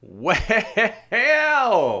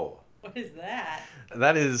Well, What is that?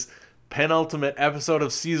 that is penultimate episode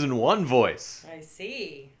of season 1 voice. I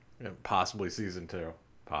see. And possibly season 2,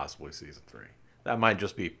 possibly season 3. That might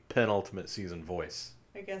just be penultimate season voice.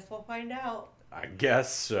 I guess we'll find out. I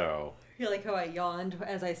guess so. You like how I yawned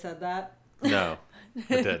as I said that? No,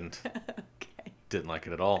 I didn't. Okay. Didn't like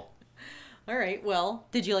it at all. All right. Well,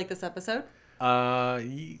 did you like this episode?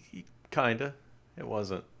 Kinda. It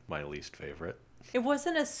wasn't my least favorite. It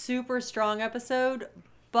wasn't a super strong episode,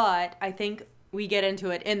 but I think we get into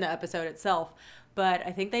it in the episode itself. But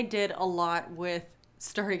I think they did a lot with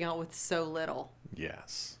starting out with so little.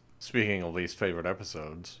 Yes. Speaking of least favorite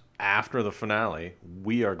episodes, after the finale,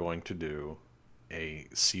 we are going to do a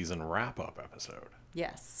season wrap-up episode.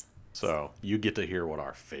 Yes. So you get to hear what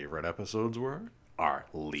our favorite episodes were, our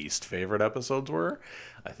least favorite episodes were.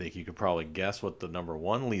 I think you could probably guess what the number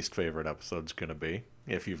 1 least favorite episode's going to be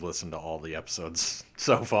if you've listened to all the episodes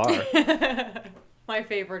so far. My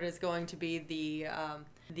favorite is going to be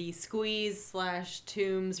the Squeeze /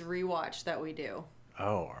 Tombs rewatch that we do.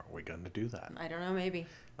 Oh, are we going to do that? I don't know, maybe.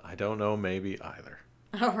 I don't know, maybe either.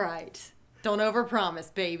 All right. Don't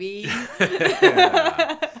overpromise, baby.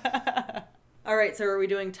 All right, so are we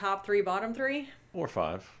doing top 3, bottom 3? Or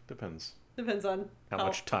 5, depends. Depends on How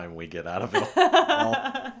much time we get out of it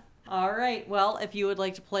all. All right. Well, if you would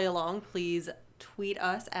like to play along, please tweet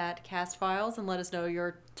us at CastFiles and let us know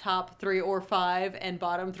your top 3 or 5 and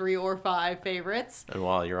bottom 3 or 5 favorites. And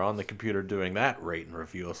while you're on the computer doing that, rate and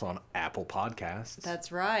review us on Apple Podcasts.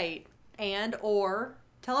 That's right. And or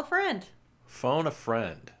tell a friend. Phone a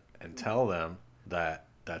friend and tell them that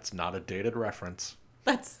that's not a dated reference.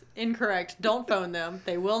 That's incorrect. Don't phone them.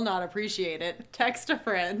 They will not appreciate it. Text a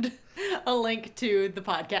friend a link to the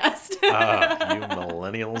podcast. You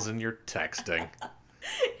millennials and your texting.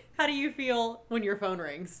 How do you feel when your phone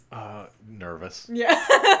rings? Nervous.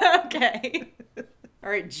 Yeah. Okay. All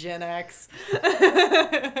right, Gen X.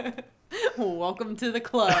 Welcome to the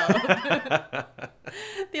club.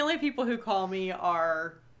 The only people who call me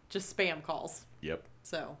are just spam calls. Yep.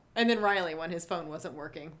 So, and then Riley when his phone wasn't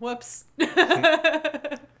working. Whoops.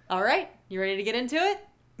 All right, you ready to get into it?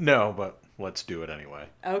 No, but let's do it anyway.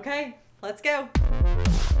 Okay, let's go.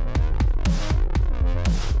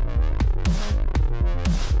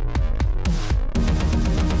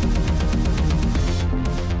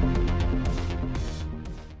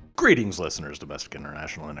 Greetings, listeners, domestic,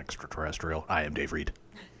 international, and extraterrestrial. I am Dave Reed.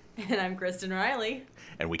 And I'm Kristen Riley.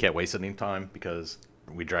 And we can't waste any time because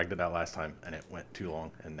we dragged it out last time and it went too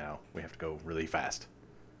long, and now we have to go really fast.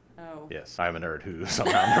 Oh. Yes, I'm a nerd who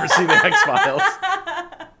somehow never seen the X-Files.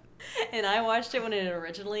 And I watched it when it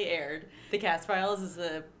originally aired. The Cast Files is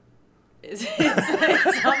it's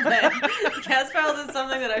something. The Cast Files is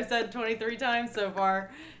something that I've said 23 times so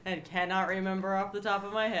far and cannot remember off the top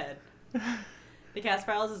of my head. The Cast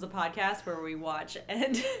Files is a podcast where we watch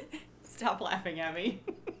and stop laughing at me.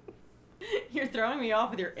 You're throwing me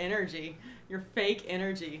off with your energy. Your fake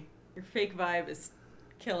energy. Your fake vibe is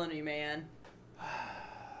killing me, man.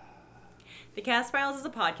 The Cast Files is a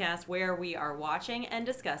podcast where we are watching and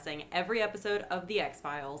discussing every episode of The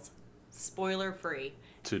X-Files, spoiler-free.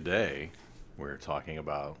 Today, we're talking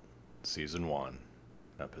about Season 1,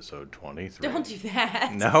 Episode 23. Don't do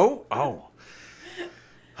that. No? Oh.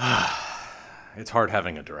 It's hard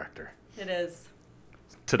having a director. It is.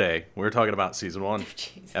 Today, we're talking about Season 1,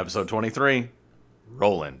 Jesus. Episode 23,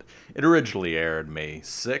 Roland. It originally aired May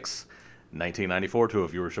 6, 1994, to a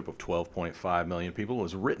viewership of 12.5 million people. It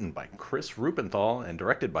was written by Chris Rubenthal and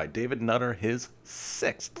directed by David Nutter, his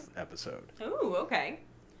 6th episode. Ooh, okay.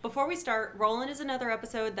 Before we start, Roland is another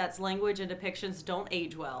episode that's language and depictions don't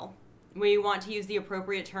age well. We want to use the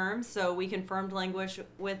appropriate terms, so we confirmed language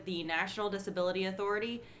with the National Disability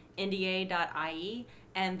Authority, NDA.IE,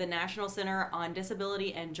 and the National Center on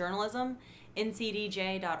Disability and Journalism,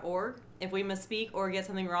 ncdj.org. If we misspeak or get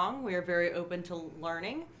something wrong, we are very open to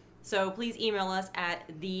learning. So please email us at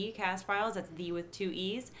thecastfiles, that's the with 2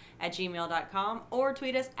 E's, at gmail.com, or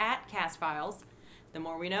tweet us at castfiles. The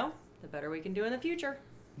more we know, the better we can do in the future.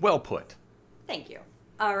 Well put. Thank you.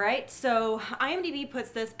 All right, so IMDb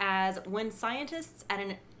puts this as when scientists at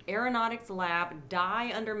an aeronautics lab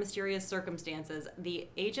die under mysterious circumstances, the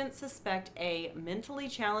agents suspect a mentally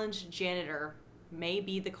challenged janitor may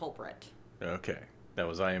be the culprit. Okay. That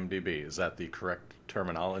was IMDb. Is that the correct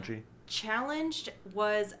terminology? Challenged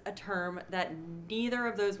was a term that neither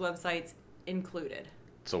of those websites included.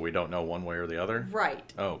 So we don't know one way or the other?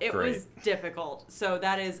 Right. Oh, it great. It was difficult. So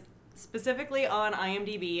that is specifically on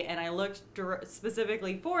IMDb, and I looked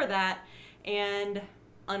specifically for that, and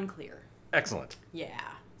unclear. Excellent. Yeah.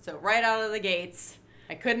 So right out of the gates,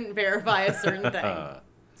 I couldn't verify a certain thing.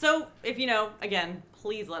 So, if you know, again,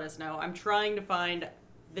 please let us know. I'm trying to find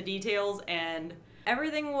the details, and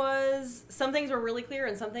some things were really clear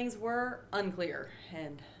and some things were unclear.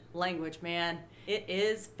 And language, man, it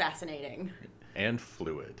is fascinating. And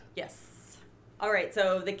fluid. Yes. All right,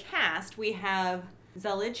 so the cast, we have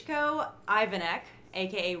Zelichko Ivanek,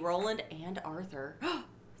 a.k.a. Roland and Arthur.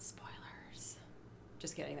 Spoilers.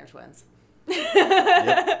 Just kidding, they're twins.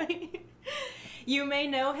 Yep. You may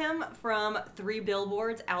know him from 3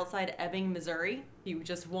 Billboards Outside Ebbing, Missouri. You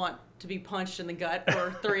just want to be punched in the gut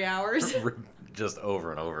for 3 hours. Just over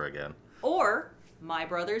and over again. Or My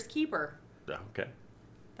Brother's Keeper. Okay.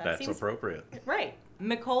 That That's seems appropriate. right.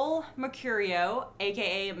 Nicole Mercurio,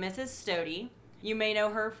 a.k.a. Mrs. Stody. You may know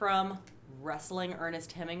her from Wrestling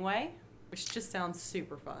Ernest Hemingway, which just sounds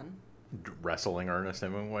super fun. Wrestling Ernest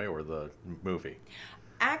Hemingway or the movie?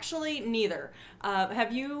 Actually, neither.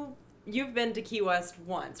 You've been to Key West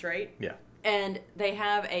once, right? Yeah. And they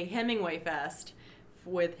have a Hemingway Fest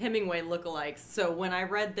with Hemingway lookalikes. So when I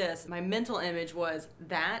read this, my mental image was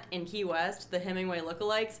that in Key West, the Hemingway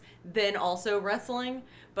lookalikes, then also wrestling,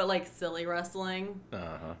 but like silly wrestling.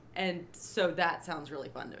 Uh-huh. And so that sounds really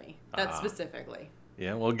fun to me. That specifically.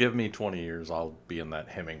 Yeah, well, give me 20 years. I'll be in that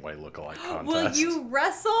Hemingway lookalike contest. Will you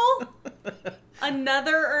wrestle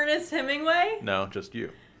another Ernest Hemingway? No, just you.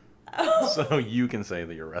 Oh. So you can say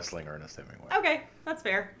that you're wrestling Ernest Hemingway. Okay, that's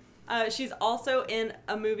fair. She's also in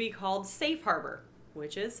a movie called Safe Harbor,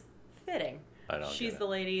 which is fitting. She's the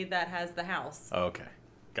lady that has the house. Okay,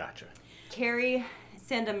 gotcha. Carrie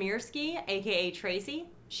Sandomirsky, a.k.a. Tracy.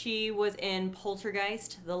 She was in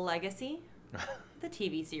Poltergeist: The Legacy, the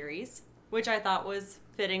TV series, which I thought was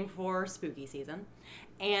fitting for spooky season,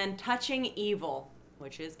 and Touching Evil,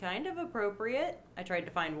 which is kind of appropriate. I tried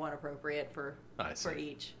to find one appropriate for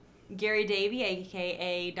each. Gary Davey,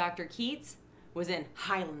 a.k.a. Dr. Keats, was in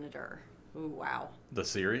Highlander. Ooh, wow. The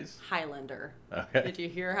series? Highlander. Okay. Did you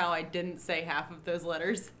hear how I didn't say half of those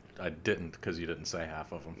letters? I didn't, because you didn't say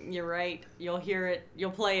half of them. You're right. You'll hear it.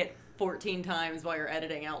 You'll play it 14 times while you're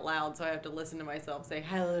editing out loud, so I have to listen to myself say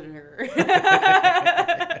Highlander.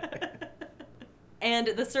 And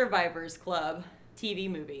The Survivors Club TV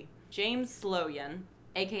movie. James Sloyan,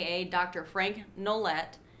 a.k.a. Dr. Frank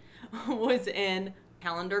Nolette, was in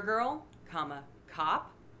Calendar Girl,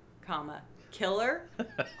 Cop, Killer, ?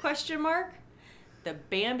 The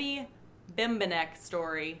Bambi Bimbanek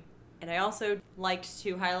story. And I also liked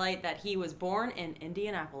to highlight that he was born in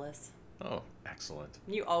Indianapolis. Oh, excellent.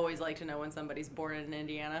 You always like to know when somebody's born in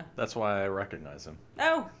Indiana. That's why I recognize him.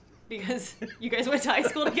 Oh, because you guys went to high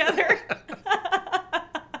school together?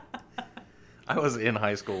 I was in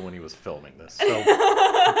high school when he was filming this, so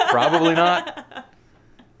probably not.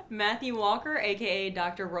 Matthew Walker, a.k.a.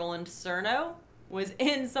 Dr. Roland Cerno, was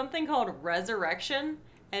in something called Resurrection,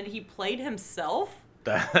 and he played himself.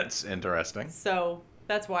 That's interesting. So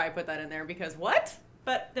that's why I put that in there, because what?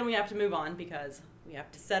 But then we have to move on because we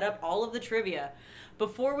have to set up all of the trivia.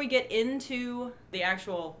 Before we get into the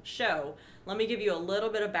actual show, let me give you a little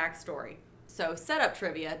bit of backstory. So setup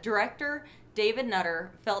trivia. Director David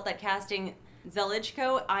Nutter felt that casting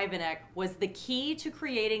Zelichko Ivanek was the key to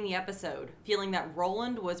creating the episode, feeling that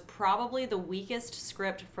Roland was probably the weakest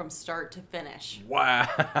script from start to finish. Wow.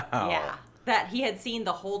 Yeah. That he had seen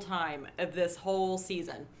the whole time of this whole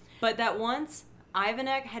season. But that once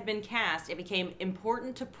Ivanek had been cast, it became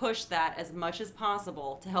important to push that as much as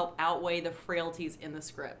possible to help outweigh the frailties in the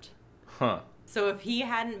script. Huh. So if he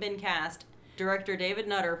hadn't been cast, director David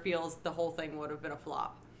Nutter feels the whole thing would have been a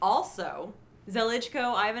flop. Also,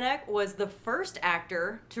 Zelichko Ivanek was the first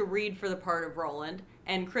actor to read for the part of Roland,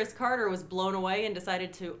 and Chris Carter was blown away and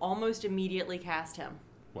decided to almost immediately cast him.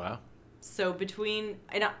 Wow. So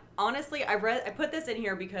honestly, I put this in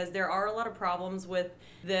here because there are a lot of problems with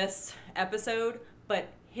this episode, but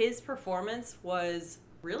his performance was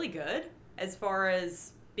really good as far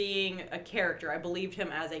as being a character. I believed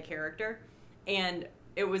him as a character, and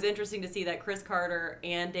it was interesting to see that Chris Carter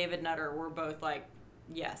and David Nutter were both like,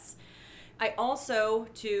 yes. I also,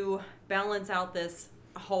 to balance out this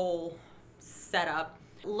whole setup,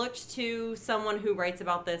 looked to someone who writes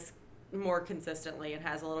about this more consistently and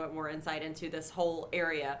has a little bit more insight into this whole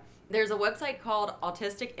area. There's a website called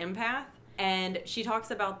Autistic Empath, and she talks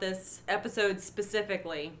about this episode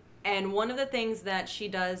specifically. And one of the things that she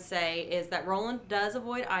does say is that Roland does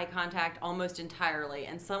avoid eye contact almost entirely,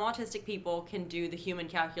 and some autistic people can do the human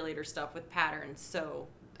calculator stuff with patterns,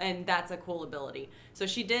 and that's a cool ability. So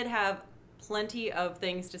she did have plenty of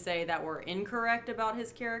things to say that were incorrect about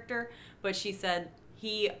his character, but she said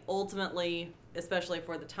he ultimately, especially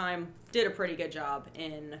for the time, did a pretty good job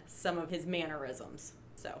in some of his mannerisms.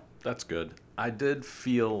 So that's good. I did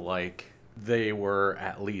feel like they were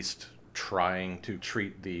at least trying to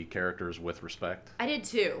treat the characters with respect. I did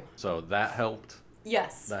too. So that helped.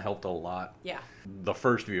 Yes. That helped a lot. Yeah. The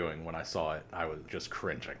first viewing, when I saw it, I was just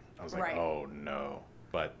cringing. I was like, Right. oh no.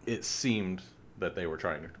 But it seemed that they were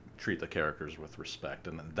trying to treat the characters with respect.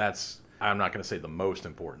 And that's, I'm not going to say the most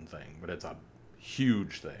important thing, but it's a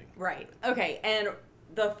huge thing. Right. Okay. And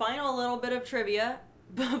the final little bit of trivia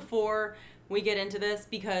before we get into this,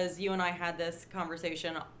 because you and I had this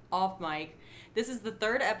conversation off mic. This is the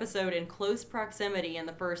third episode in close proximity in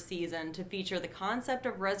the first season to feature the concept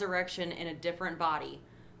of resurrection in a different body,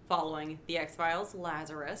 following The X-Files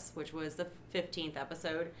Lazarus, which was the 15th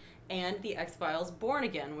episode, and The X-Files Born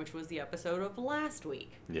Again, which was the episode of last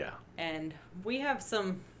week. Yeah. And we have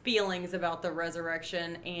some feelings about the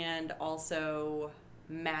resurrection and also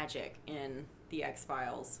magic in The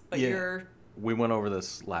X-Files. But Yeah. We went over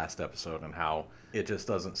this last episode and how it just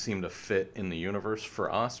doesn't seem to fit in the universe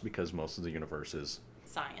for us because most of the universe is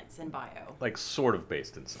science and bio. like sort of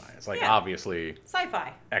based in science. Like Yeah. obviously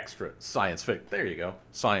Sci-fi. extra science fiction. There you go.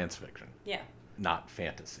 Science fiction, Yeah. not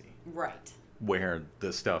fantasy. Right. Where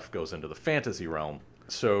this stuff goes into the fantasy realm.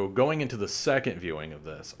 So going into the second viewing of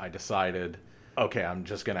this, I decided, okay, I'm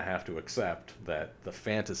just going to have to accept that the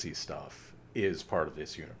fantasy stuff is part of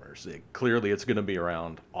this universe. Clearly, it's going to be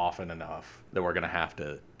around often enough that we're going to have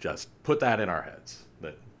to just put that in our heads,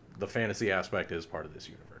 that the fantasy aspect is part of this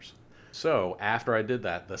universe. So after I did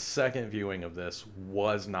that, the second viewing of this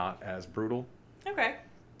was not as brutal. Okay.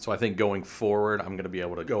 So I think going forward, I'm going to be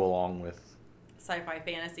able to go along with, Sci-fi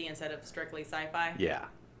fantasy instead of strictly sci-fi. yeah.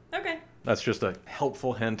 Okay. That's just a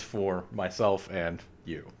helpful hint for myself and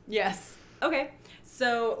you. Yes. Okay.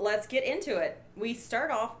 So let's get into it. We start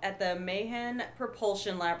off at the Mahan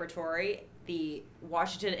Propulsion Laboratory, the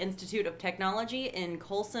Washington Institute of Technology in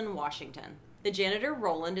Colson, Washington. The janitor,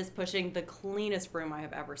 Roland, is pushing the cleanest broom I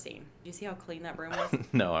have ever seen. Do you see how clean that broom was?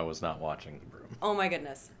 No, I was not watching the broom. Oh my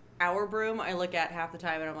goodness. Our broom, I look at half the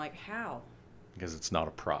time and I'm like, how? Because it's not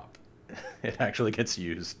a prop. It actually gets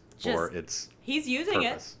used for its He's using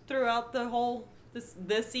purpose. it throughout the whole,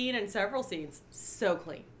 this scene and several scenes. So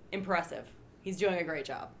clean. Impressive. He's doing a great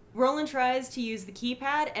job. Roland tries to use the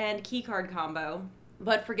keypad and keycard combo,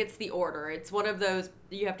 but forgets the order. It's one of those,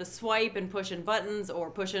 you have to swipe and push in buttons, or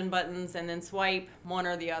push in buttons and then swipe one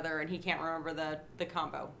or the other, and he can't remember the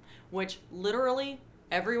combo, which literally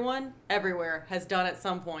everyone, everywhere, has done at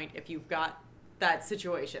some point if you've got that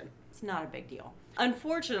situation. It's not a big deal.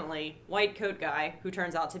 Unfortunately, white coat guy, who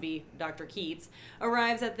turns out to be Dr. Keats,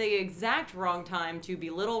 arrives at the exact wrong time to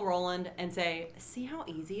belittle Roland and say, see how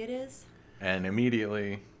easy it is? And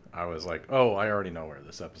immediately, I was like, oh, I already know where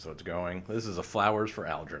this episode's going. This is a Flowers for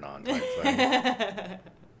Algernon type thing.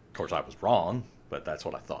 Of course, I was wrong, but that's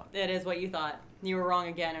what I thought. It is what you thought. You were wrong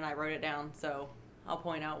again, and I wrote it down, so I'll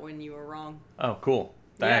point out when you were wrong. Oh, cool.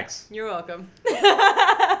 Thanks. Yeah, you're welcome.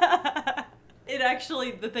 It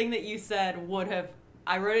actually, the thing that you said would have,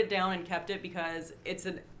 I wrote it down and kept it because it's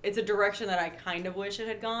a direction that I kind of wish it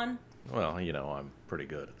had gone. Well, you know, I'm pretty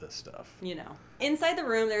good at this stuff. You know. Inside the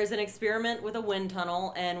room, there's an experiment with a wind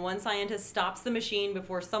tunnel, and one scientist stops the machine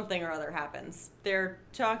before something or other happens. They're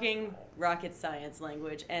talking rocket science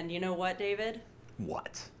language, and you know what, David?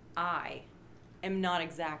 What? I am not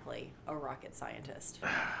exactly a rocket scientist.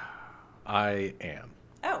 I am.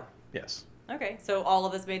 Oh, Yes. okay. So all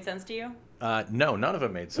of this made sense to you? No, none of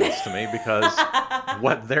it made sense to me because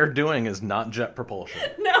what they're doing is not jet propulsion.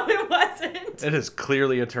 No, it wasn't. It is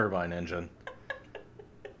clearly a turbine engine.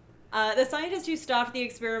 The scientist who stopped the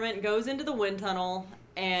experiment goes into the wind tunnel,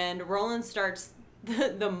 and Roland starts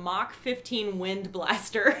the Mach 15 wind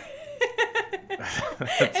blaster.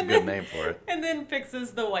 That's a good name for it. And then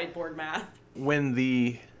fixes the whiteboard math. When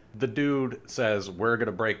the dude says, we're going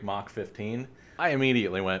to break Mach 15, I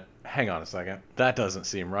immediately went, hang on a second. That doesn't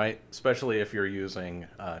seem right, especially if you're using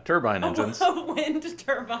turbine engines. A wind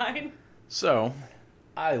turbine. So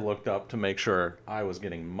I looked up to make sure I was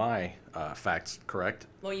getting my facts correct.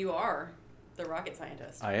 Well, you are the rocket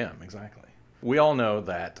scientist. I am, exactly. We all know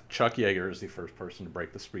that Chuck Yeager is the first person to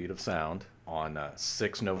break the speed of sound on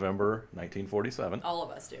 6 November 1947 All of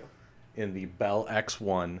us do. in the Bell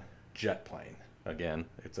X-1 jet plane. Again,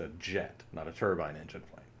 it's a jet, not a turbine engine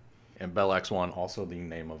plane. And Bell X-1, also the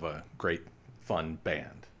name of a great, fun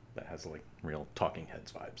band that has like real Talking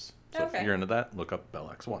Heads vibes. So Okay. if you're into that, look up Bell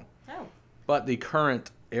X-1. Oh. But the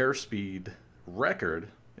current airspeed record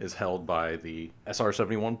is held by the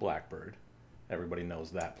SR-71 Blackbird. Everybody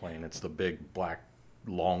knows that plane. It's the big black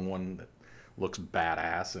long one that looks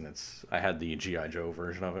badass, and I had the G.I. Joe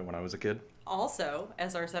version of it when I was a kid. Also,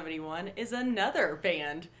 SR-71 is another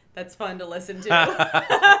band that's fun to listen to.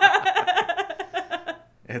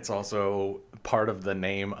 It's also part of the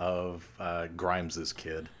name of Grimes's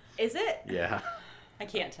kid. Is it? Yeah. I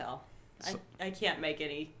can't tell. So- I can't make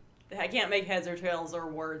heads or tails or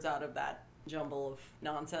words out of that jumble of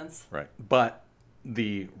nonsense. Right. But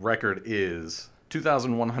the record is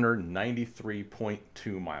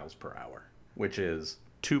 2,193.2 miles per hour, which is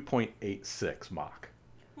 2.86 Mach.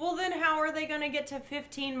 Well, then how are they going to get to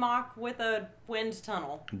 15 Mach with a wind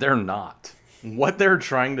tunnel? They're not. What they're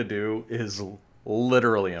trying to do is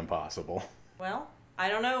literally impossible. Well, I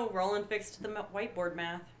don't know. Roland fixed the whiteboard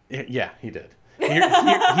math. Yeah, he did.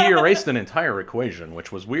 He erased an entire equation,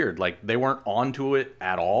 which was weird. Like, they weren't onto it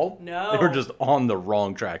at all. No. They were just on the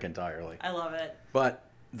wrong track entirely. I love it. But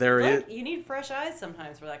there is... Look, you need fresh eyes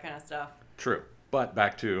sometimes for that kind of stuff. True. But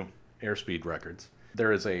back to airspeed records.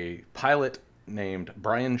 There is a pilot named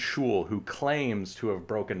Brian Schul who claims to have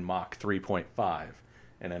broken Mach 3.5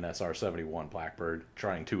 in an SR-71 Blackbird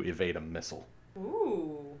trying to evade a missile.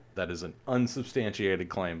 Ooh. That is an unsubstantiated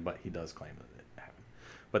claim, but he does claim that it happened.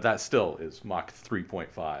 But that still is Mach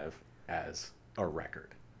 3.5 as a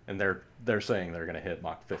record. And they're saying they're going to hit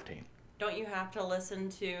Mach 15. Don't you have to listen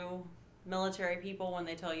to military people when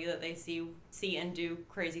they tell you that they see and do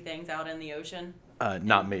crazy things out in the ocean?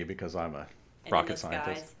 Not me, because I'm a And in rocket the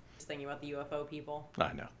scientist. skies? Just thinking about the UFO people.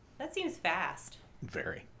 I know. That seems fast.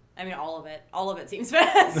 Very. I mean, all of it seems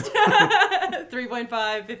fast.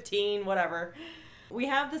 3.5, 15, whatever. We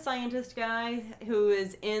have the scientist guy who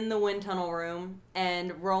is in the wind tunnel room,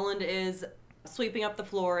 and Roland is sweeping up the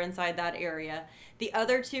floor inside that area. The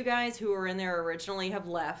other two guys who were in there originally have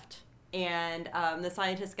left, and the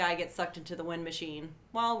scientist guy gets sucked into the wind machine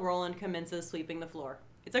while Roland commences sweeping the floor.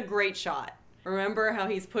 It's a great shot. Remember how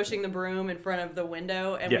he's pushing the broom in front of the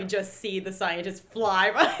window, and we just see the scientist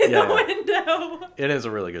fly by the window? It is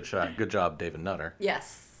a really good shot. Good job, David Nutter.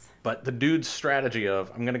 Yes. But the dude's strategy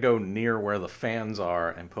of, I'm going to go near where the fans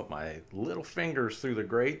are and put my little fingers through the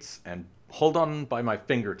grates and hold on by my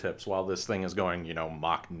fingertips while this thing is going,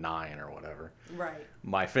 Mach 9 or whatever. Right.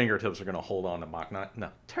 My fingertips are going to hold on to Mach 9. No,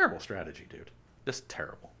 terrible strategy, dude. Just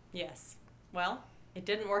terrible. Yes. Well, it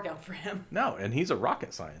didn't work out for him. No, and he's a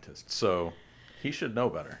rocket scientist, so he should know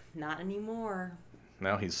better. Not anymore.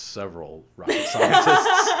 Now he's several rocket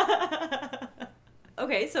scientists.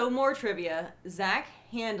 Okay, so more trivia. Zach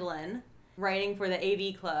Handlin, writing for the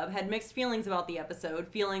AV Club, had mixed feelings about the episode,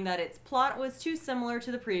 feeling that its plot was too similar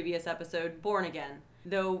to the previous episode, Born Again,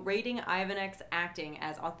 though rating Ivanek's acting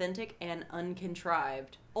as authentic and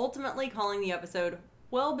uncontrived, ultimately calling the episode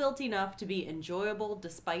well-built enough to be enjoyable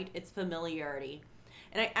despite its familiarity.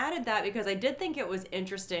 And I added that because I did think it was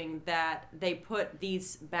interesting that they put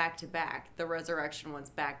these back-to-back, the Resurrection ones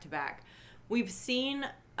back-to-back. We've seen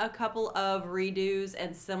a couple of redos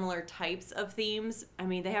and similar types of themes. I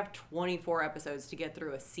mean, they have 24 episodes to get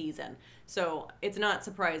through a season. So it's not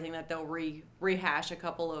surprising that they'll rehash a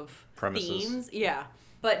couple of Premises. themes. Yeah.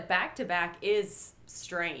 But back-to-back is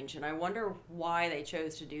strange, and I wonder why they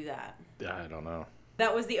chose to do that. I don't know.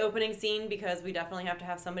 That was the opening scene because we definitely have to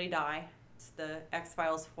have somebody die. It's the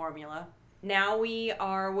X-Files formula. Now we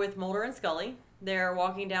are with Mulder and Scully. They're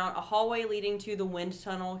walking down a hallway leading to the wind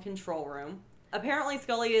tunnel control room. Apparently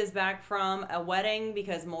Scully is back from a wedding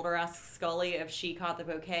because Mulder asks Scully if she caught the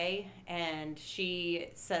bouquet, and she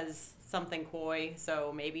says something coy,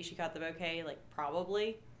 so maybe she caught the bouquet,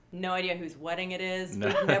 probably. No idea whose wedding it is. No.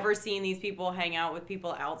 We've never seen these people hang out with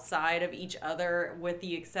people outside of each other, with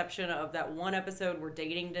the exception of that one episode where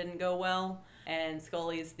dating didn't go well, and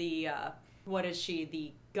Scully's the, what is she,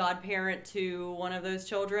 the godparent to one of those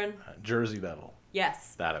children? Jersey Devil.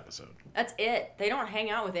 Yes. That episode. That's it. They don't hang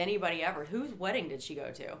out with anybody ever. Whose wedding did she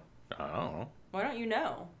go to? I don't know. Why don't you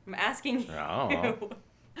know? I'm asking you. I don't know.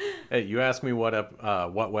 Hey, you ask me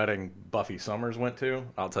what wedding Buffy Summers went to,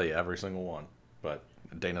 I'll tell you every single one. But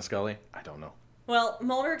Dana Scully, I don't know. Well,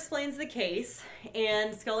 Mulder explains the case,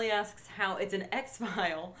 and Scully asks how it's an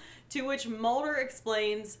X-file, to which Mulder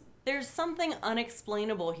explains, "There's something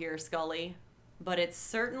unexplainable here, Scully, but it's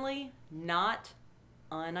certainly not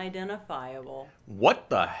unidentifiable." What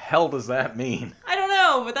the hell does that mean? I don't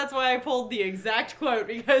know, but that's why I pulled the exact quote,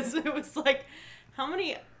 because it was like, how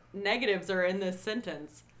many negatives are in this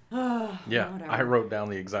sentence? Yeah, Whatever. I wrote down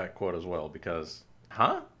the exact quote as well because,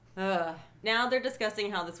 Now they're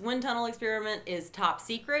discussing how this wind tunnel experiment is top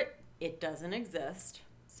secret. It doesn't exist.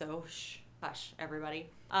 So, hush, everybody.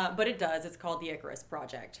 But it does. It's called the Icarus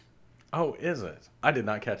Project. Oh, is it? I did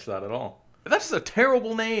not catch that at all. That's a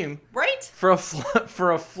terrible name Right? for a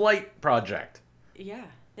flight project. Yeah,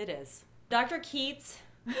 it is. Dr. Keats,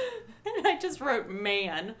 and I just wrote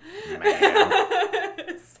man.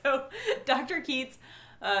 Man. So, Dr. Keats,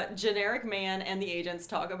 generic man, and the agents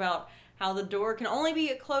talk about how the door can only be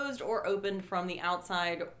closed or opened from the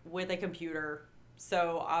outside with a computer.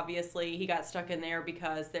 So obviously he got stuck in there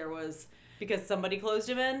because somebody closed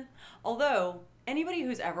him in. Although anybody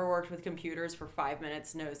who's ever worked with computers for 5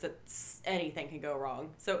 minutes knows that anything can go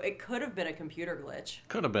wrong. So it could have been a computer glitch.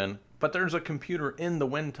 Could have been. But there's a computer in the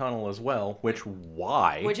wind tunnel as well, which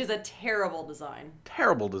is a terrible design.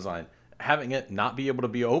 Terrible design. Having it not be able to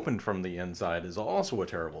be opened from the inside is also a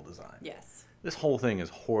terrible design. Yes. This whole thing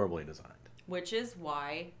is horribly designed. Which is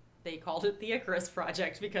why they called it the Icarus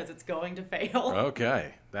Project, because it's going to fail.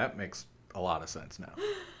 Okay. That makes a lot of sense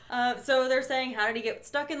now. So they're saying, how did he get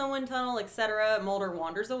stuck in the wind tunnel, etc. Mulder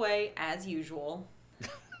wanders away, as usual.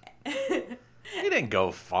 He didn't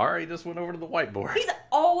go far. He just went over to the whiteboard. He's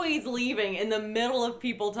always leaving in the middle of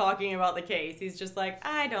people talking about the case. He's just like,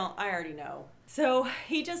 I already know. So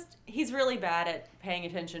he's really bad at paying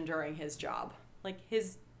attention during his job.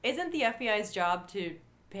 Isn't the FBI's job to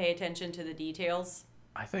pay attention to the details?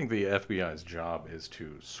 I think the FBI's job is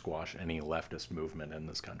to squash any leftist movement in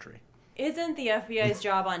this country. Isn't the FBI's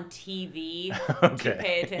job on TV to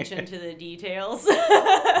pay attention to the details?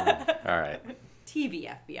 All right.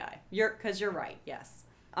 TV FBI. Because you're right, yes.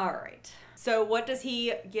 All right. So what does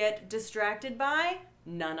he get distracted by?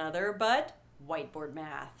 None other but whiteboard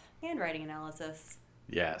math. Handwriting analysis.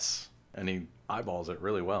 Yes. And he eyeballs it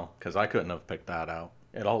really well, because I couldn't have picked that out.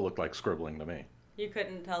 It all looked like scribbling to me. You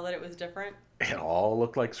couldn't tell that it was different? It all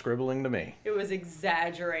looked like scribbling to me. It was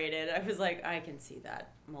exaggerated. I was like, I can see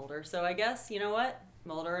that, Mulder. So I guess, you know what?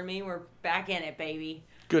 Mulder and me, we're back in it, baby.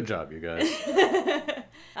 Good job, you guys.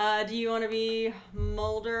 Do you want to be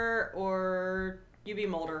Mulder or you be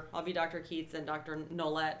Mulder? I'll be Dr. Keats and Dr.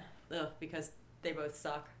 Nolette. Because they both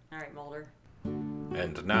suck. All right, Mulder.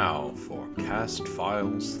 And now for Cast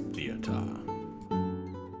Files Theater.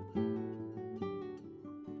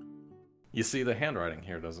 You see, the handwriting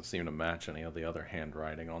here doesn't seem to match any of the other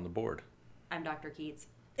handwriting on the board. I'm Dr. Keats.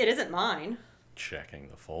 It isn't mine. Checking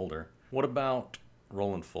the folder. What about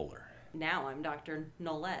Roland Fuller? Now I'm Dr.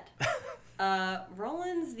 Nolette.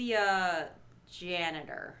 Roland's the,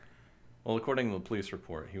 janitor. Well, according to the police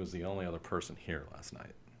report, he was the only other person here last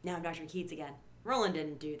night. Now I'm Dr. Keats again. Roland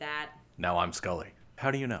didn't do that. Now I'm Scully.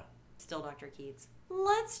 How do you know? Still Dr. Keats.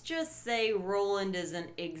 Let's just say Roland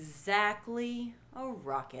isn't exactly a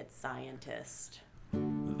rocket scientist.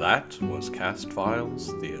 That was Cast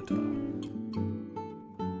Files Theater.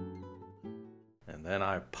 And then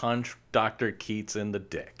I punched Dr. Keats in the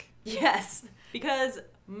dick. Yes, because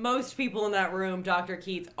most people in that room, Dr.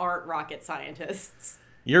 Keats, aren't rocket scientists.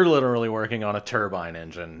 You're literally working on a turbine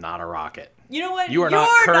engine, not a rocket. You know what? You are not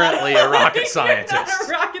currently a rocket scientist. You're not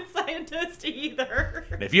a rocket scientist either.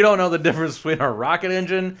 And if you don't know the difference between a rocket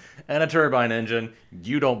engine and a turbine engine,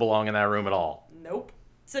 you don't belong in that room at all. Nope.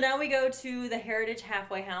 So now we go to the Heritage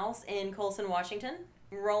Halfway House in Colson, Washington.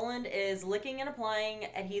 Roland is licking and applying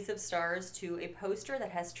adhesive stars to a poster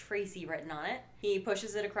that has Tracy written on it. He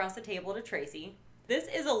pushes it across the table to Tracy. This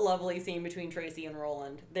is a lovely scene between Tracy and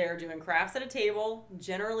Roland. They're doing crafts at a table,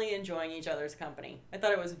 generally enjoying each other's company. I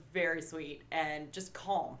thought it was very sweet and just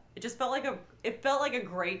calm. It just felt like a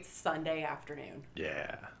great Sunday afternoon.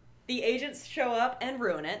 Yeah. The agents show up and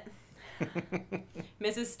ruin it.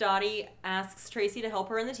 Mrs. Stoddy asks Tracy to help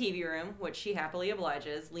her in the TV room, which she happily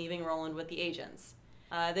obliges, leaving Roland with the agents.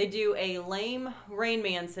 They do a lame Rain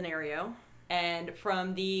Man scenario, and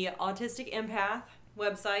from the Autistic Empath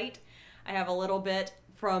website, I have a little bit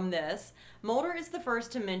from this. Mulder is the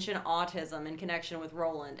first to mention autism in connection with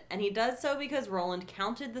Roland, and he does so because Roland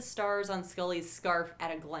counted the stars on Scully's scarf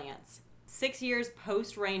at a glance. 6 years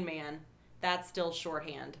post Rain Man, that's still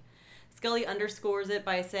shorthand. Scully underscores it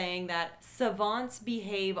by saying that savants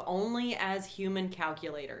behave only as human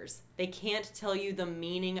calculators. They can't tell you the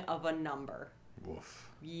meaning of a number.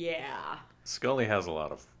 Woof. Yeah. Scully has a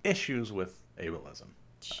lot of issues with ableism.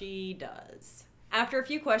 She does. After a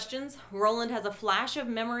few questions, Roland has a flash of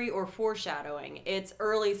memory or foreshadowing. It's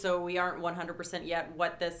early, so we aren't 100% yet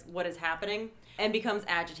what is happening, and becomes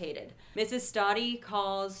agitated. Mrs. Stoddy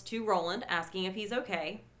calls to Roland, asking if he's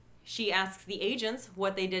okay. She asks the agents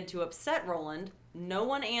what they did to upset Roland. No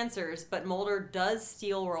one answers, but Mulder does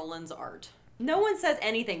steal Roland's art. No one says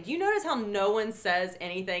anything. Do you notice how no one says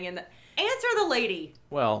anything? Answer the lady.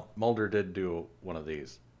 Well, Mulder did do one of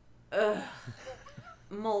these. Ugh.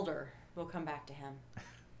 Mulder. We'll come back to him.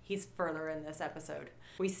 He's further in this episode.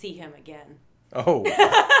 We see him again. Oh.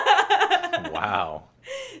 Wow.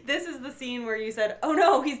 This is the scene where you said, oh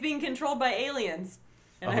no, he's being controlled by aliens.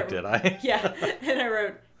 And did I? Yeah. And I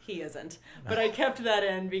wrote, he isn't. But I kept that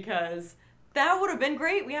in because that would have been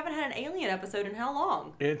great. We haven't had an alien episode in how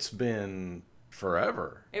long? It's been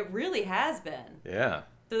forever. It really has been. Yeah.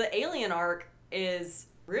 So the alien arc is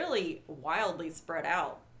really wildly spread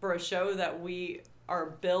out for a show that we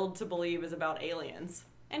are billed to believe is about aliens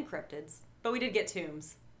and cryptids. But we did get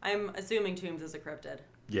tombs. I'm assuming tombs is a cryptid.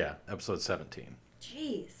 Yeah, episode 17.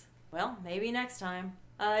 Jeez. Well, maybe next time.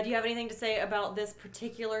 Do you have anything to say about this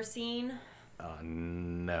particular scene?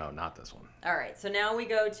 No, not this one. All right, so now we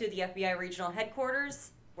go to the FBI regional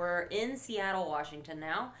headquarters. We're in Seattle, Washington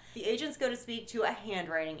now. The agents go to speak to a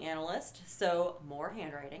handwriting analyst, so more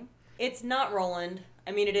handwriting. It's not Roland.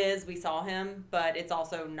 I mean, it is. We saw him, but it's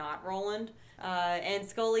also not Roland. And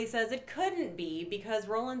Scully says it couldn't be because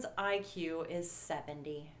Roland's IQ is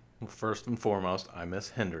 70. First and foremost, I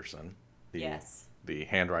miss Henderson. Yes. The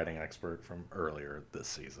handwriting expert from earlier this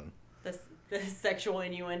season. The sexual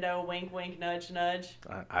innuendo, wink, wink, nudge, nudge.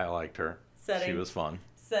 I liked her. She was fun.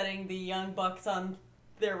 Setting the young bucks on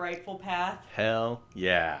their rightful path. Hell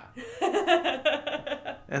yeah.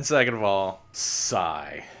 And second of all,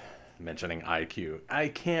 sigh. Mentioning IQ. I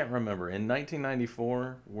can't remember. In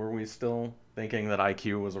 1994, were we still thinking that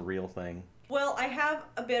IQ was a real thing? Well, I have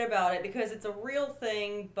a bit about it because it's a real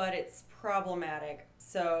thing, but it's problematic.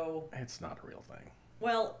 So... It's not a real thing.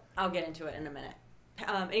 Well, I'll get into it in a minute.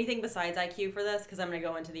 Anything besides IQ for this? Because I'm going to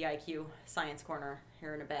go into the IQ science corner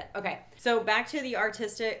here in a bit. Okay, so back to the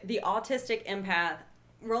autistic empath.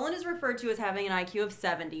 Roland is referred to as having an IQ of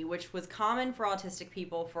 70, which was common for autistic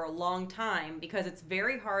people for a long time because it's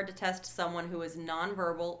very hard to test someone who is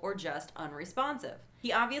nonverbal or just unresponsive.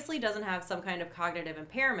 He obviously doesn't have some kind of cognitive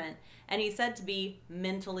impairment, and he's said to be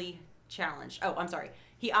mentally challenged. Oh, I'm sorry.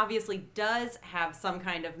 He obviously does have some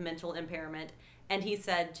kind of mental impairment, and he's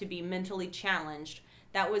said to be mentally challenged.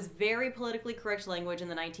 That was very politically correct language in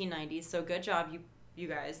the 1990s, so good job, you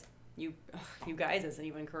guys. You guys isn't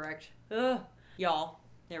even correct. Ugh. Y'all.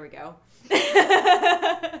 There we go.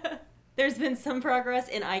 There's been some progress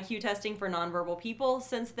in IQ testing for nonverbal people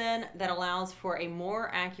since then that allows for a more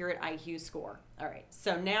accurate IQ score. All right,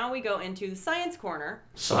 so now we go into Science Corner.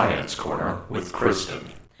 Science Corner with Kristen.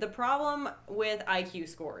 The problem with IQ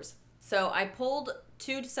scores. So I pulled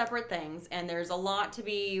two separate things, and there's a lot to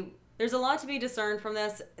be discerned from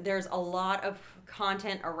this. There's a lot of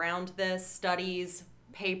content around this, studies,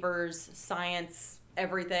 papers, science,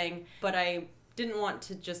 everything. But I didn't want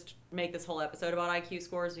to just make this whole episode about IQ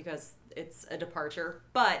scores because it's a departure.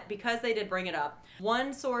 But because they did bring it up,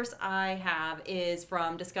 one source I have is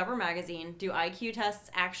from Discover Magazine, Do IQ Tests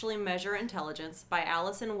Actually Measure Intelligence? By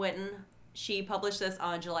Allison Witten. She published this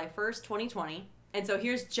on July 1st, 2020. And so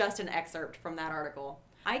here's just an excerpt from that article.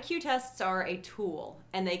 IQ tests are a tool,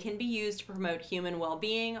 and they can be used to promote human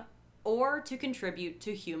well-being or to contribute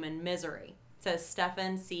to human misery, says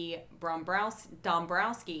Stefan C.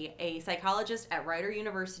 Dombrowski, a psychologist at Rider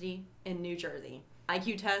University in New Jersey.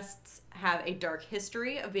 IQ tests have a dark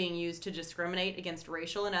history of being used to discriminate against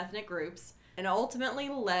racial and ethnic groups, and ultimately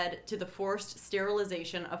led to the forced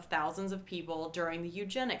sterilization of thousands of people during the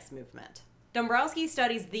eugenics movement. Dombrowski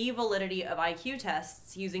studies the validity of IQ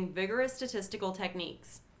tests using vigorous statistical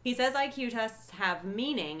techniques. He says IQ tests have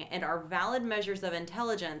meaning and are valid measures of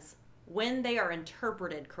intelligence when they are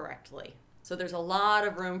interpreted correctly. So there's a lot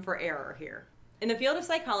of room for error here. In the field of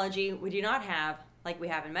psychology, we do not have, like we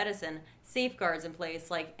have in medicine, safeguards in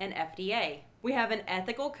place like an FDA. We have an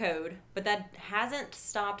ethical code, but that hasn't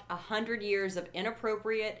stopped 100 years of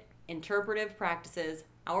inappropriate interpretive practices.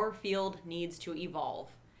 Our field needs to evolve.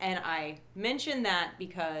 And I mention that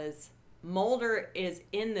because Mulder is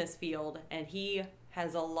in this field and he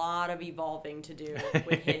has a lot of evolving to do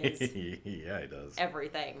with his yeah, he does.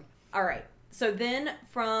 Everything. All right. So then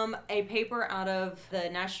from a paper out of the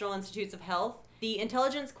National Institutes of Health, the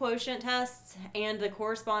intelligence quotient tests and the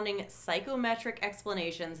corresponding psychometric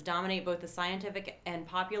explanations dominate both the scientific and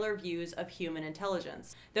popular views of human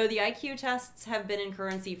intelligence. Though the IQ tests have been in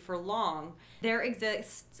currency for long, there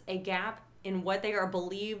exists a gap in what they are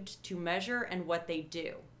believed to measure and what they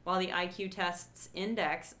do. While the IQ tests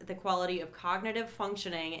index the quality of cognitive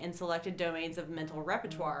functioning in selected domains of mental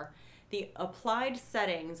repertoire, the applied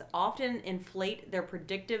settings often inflate their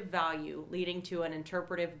predictive value, leading to an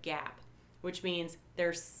interpretive gap, which means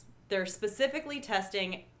they're specifically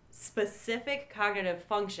testing specific cognitive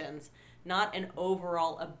functions, not an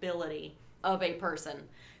overall ability of a person.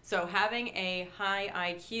 So having a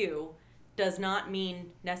high IQ does not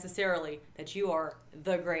mean necessarily that you are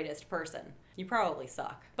the greatest person. You probably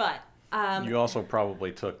suck. But you also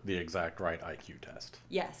probably took the exact right IQ test.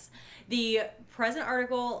 Yes. The present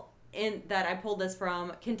article that I pulled this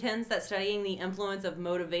from contends that studying the influence of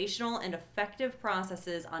motivational and affective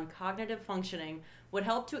processes on cognitive functioning would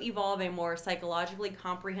help to evolve a more psychologically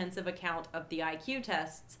comprehensive account of the IQ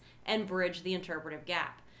tests and bridge the interpretive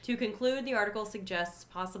gap. To conclude, the article suggests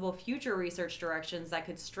possible future research directions that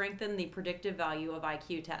could strengthen the predictive value of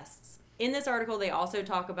IQ tests. In this article, they also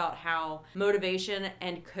talk about how motivation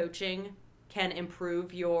and coaching can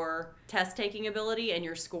improve your test-taking ability and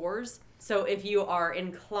your scores. So if you are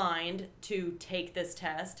inclined to take this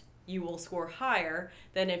test, you will score higher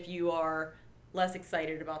than if you are less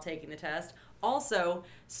excited about taking the test. Also,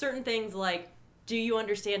 certain things like, do you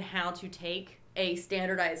understand how to take a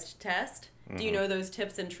standardized test? Do you know those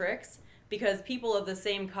tips and tricks? Because people of the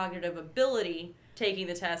same cognitive ability taking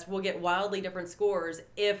the test will get wildly different scores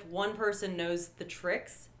if one person knows the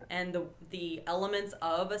tricks and the elements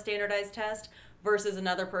of a standardized test versus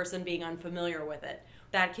another person being unfamiliar with it.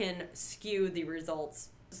 That can skew the results.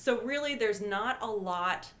 So really, there's not a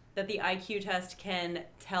lot that the IQ test can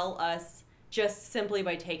tell us just simply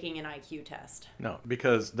by taking an IQ test. No,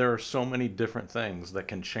 because there are so many different things that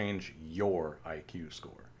can change your IQ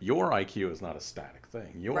score. Your IQ is not a static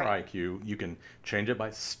thing. Your Right. IQ, you can change it by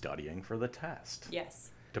studying for the test. Yes.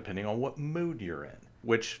 Depending on what mood you're in,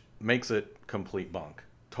 which makes it complete bunk.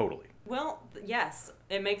 Totally. Well, yes.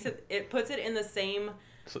 It puts it in the same...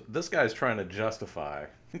 So this guy's trying to justify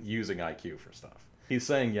using IQ for stuff. He's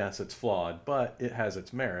saying, yes, it's flawed, but it has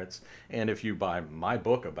its merits. And if you buy my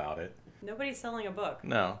book about it, Nobody's selling a book.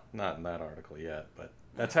 no, not in that article yet, but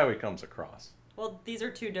that's how he comes across. Well, these are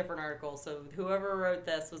two different articles, so whoever wrote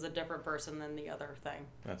this was a different person than the other thing.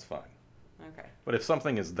 That's fine. Okay. But if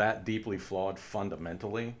something is that deeply flawed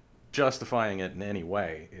fundamentally, justifying it in any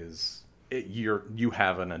way you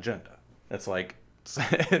have an agenda. It's like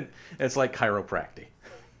chiropractic.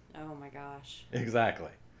 Oh my gosh.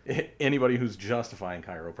 Exactly. Anybody who's justifying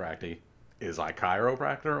chiropractic is a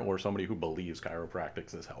chiropractor or somebody who believes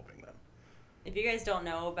chiropractics is helping them. If you guys don't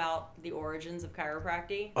know about the origins of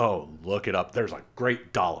chiropractic, Oh, look it up. There's a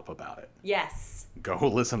great dollop about it. yes. Go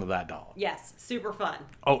listen to that dollop. Yes. Super fun.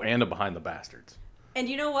 Oh, and a Behind the Bastards. And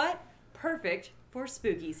you know what? Perfect for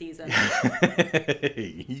spooky season.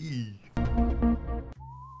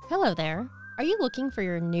 Hello there. Are you looking for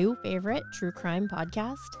your new favorite true crime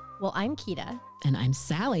podcast? Well, I'm Kita. And I'm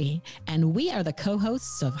Sally, and we are the co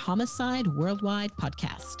hosts of Homicide Worldwide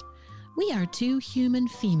podcast. We are two human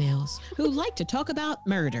females who like to talk about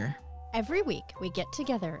murder. Every week, we get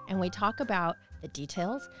together and we talk about the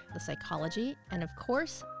details, the psychology, and of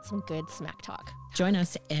course, some good smack talk. Join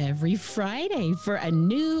us every Friday for a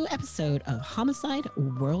new episode of Homicide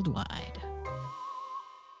Worldwide.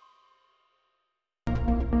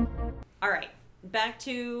 All right. Back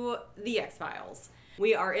to the X-Files.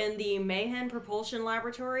 We are in the Mayhem Propulsion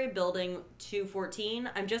Laboratory, building 214.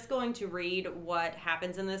 I'm just going to read what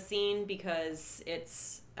happens in this scene because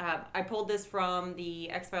it's... I pulled this from the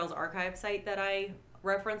X-Files archive site that I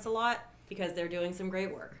reference a lot because they're doing some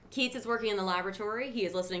great work. Keats is working in the laboratory. He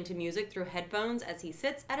is listening to music through headphones as he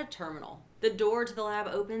sits at a terminal. The door to the lab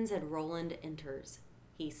opens and Roland enters.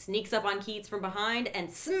 He sneaks up on Keats from behind and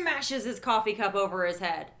smashes his coffee cup over his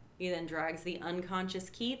head. He then drags the unconscious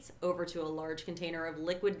Keats over to a large container of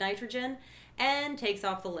liquid nitrogen and takes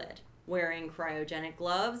off the lid. Wearing cryogenic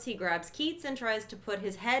gloves, he grabs Keats and tries to put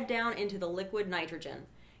his head down into the liquid nitrogen.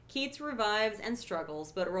 Keats revives and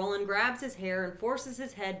struggles, but Roland grabs his hair and forces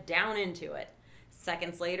his head down into it.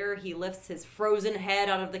 Seconds later, he lifts his frozen head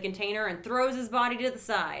out of the container and throws his body to the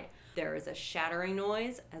side. There is a shattering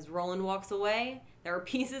noise. As Roland walks away, there are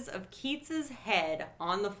pieces of Keats's head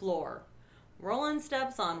on the floor. Roland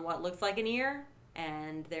steps on what looks like an ear,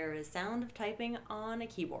 and there is sound of typing on a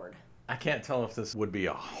keyboard. I can't tell if this would be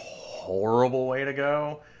a horrible way to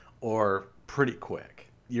go or pretty quick.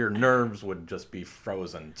 Your nerves would just be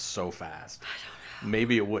frozen so fast. I don't know.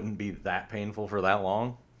 Maybe it wouldn't be that painful for that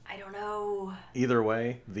long. I don't know. Either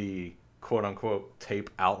way, the quote-unquote tape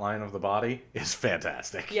outline of the body is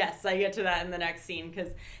fantastic. Yes, I get to that in the next scene because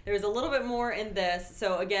there's a little bit more in this.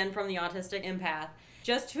 So again, from the autistic empath,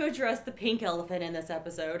 just to address the pink elephant in this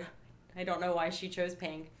episode. I don't know why she chose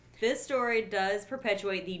pink. This story does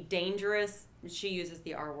perpetuate the dangerous, she uses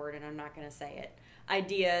the R word and I'm not going to say it,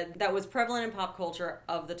 idea that was prevalent in pop culture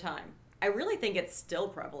of the time. I really think it's still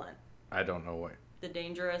prevalent. I don't know what. The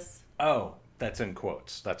dangerous. Oh, that's in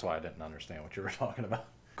quotes. That's why I didn't understand what you were talking about.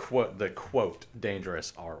 The quote,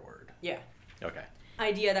 dangerous R word. Yeah. Okay.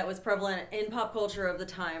 Idea that was prevalent in pop culture of the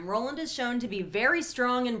time. Roland is shown to be very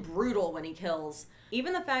strong and brutal when he kills.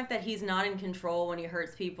 Even the fact that he's not in control when he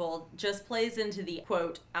hurts people just plays into the,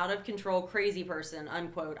 quote, out of control crazy person,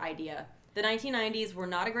 unquote, idea. The 1990s were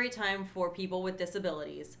not a great time for people with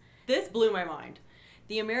disabilities. This blew my mind.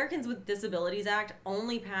 The Americans with Disabilities Act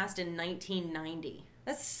only passed in 1990.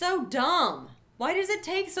 That's so dumb. Why does it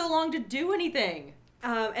take so long to do anything?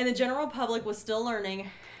 And the general public was still learning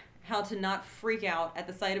how to not freak out at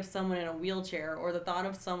the sight of someone in a wheelchair or the thought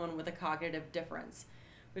of someone with a cognitive difference.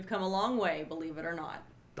 We've come a long way, believe it or not.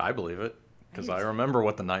 I believe it, because I remember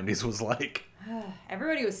what the 90s was like.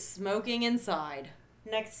 Everybody was smoking inside.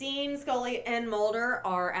 Next scene, Scully and Mulder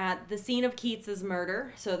are at the scene of Keats's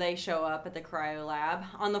murder, so they show up at the cryo lab.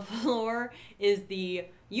 On the floor is the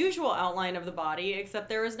usual outline of the body, except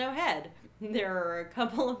there is no head. There are a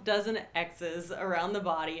couple of dozen X's around the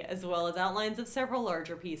body, as well as outlines of several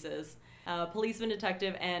larger pieces. Policeman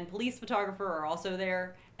detective and police photographer are also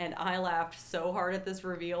there, and I laughed so hard at this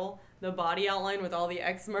reveal. The body outline with all the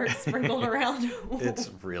X marks sprinkled around. It's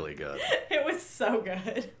really good. It was so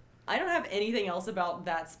good. I don't have anything else about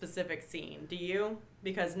that specific scene. Do you?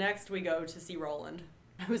 Because next we go to see Roland.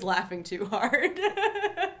 I was laughing too hard.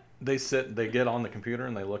 They get on the computer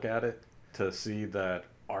and they look at it to see that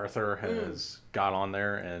Arthur has got on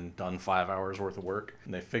there and done 5 hours worth of work.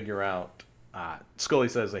 And they figure out, Scully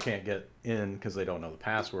says they can't get in because they don't know the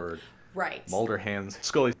password. Right. Mulder hands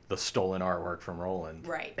Scully the stolen artwork from Roland.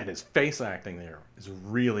 Right. And his face acting there is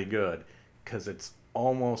really good because it's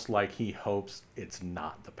almost like he hopes it's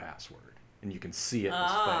not the password. And you can see it in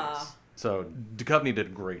his face. So Duchovny did a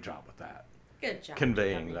great job with that. Good job.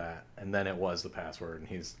 Conveying Duchovny. that. And then it was the password. And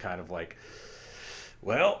he's kind of like,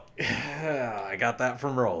 well, I got that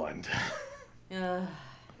from Roland.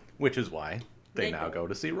 Which is why they now go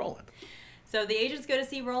to see Roland. So the agents go to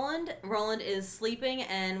see Roland. Roland is sleeping,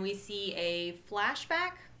 and we see a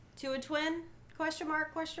flashback to a twin, question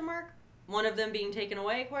mark. One of them being taken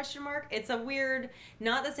away, question mark. It's a weird,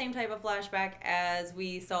 not the same type of flashback as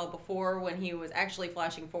we saw before when he was actually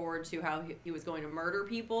flashing forward to how he was going to murder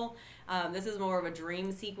people. This is more of a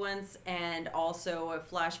dream sequence and also a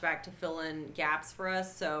flashback to fill in gaps for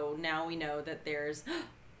us. So now we know that there's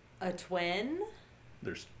a twin.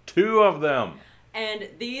 There's 2 of them. And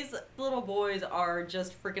these little boys are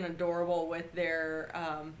just freaking adorable with their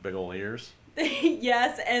Big old ears.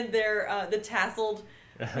 yes, and their the tasseled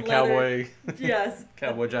Cowboy. Yes.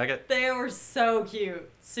 Cowboy jacket. They were so cute,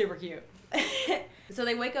 super cute. So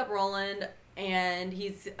they wake up Roland, and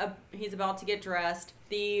he's about to get dressed.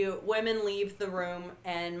 The women leave the room,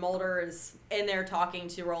 and Mulder is in there talking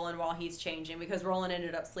to Roland while he's changing because Roland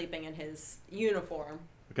ended up sleeping in his uniform.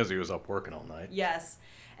 Because he was up working all night. Yes.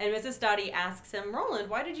 And Mrs. Dottie asks him, Roland,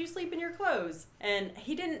 why did you sleep in your clothes? And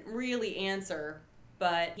he didn't really answer,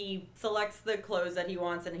 but he selects the clothes that he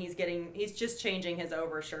wants, and he's just changing his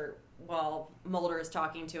overshirt while Mulder is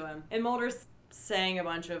talking to him. And Mulder's saying a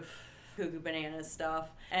bunch of cuckoo bananas stuff.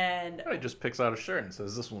 And He just picks out a shirt and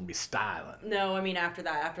says, this one will be styling. no, I mean after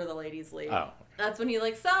that, after the ladies leave. Oh. That's when he's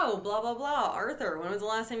like, so, blah, blah, blah, Arthur. When was the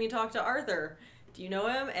last time you talked to Arthur? Do you know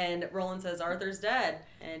him? And Roland says, Arthur's dead.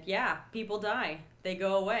 And yeah, people die. They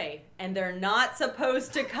go away. And they're not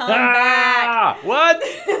supposed to come back. What?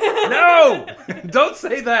 No! Don't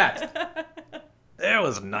say that. It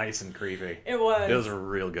was nice and creepy. It was. It was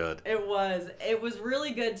real good. It was. It was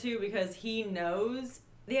really good, too, because he knows.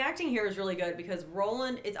 The acting here is really good because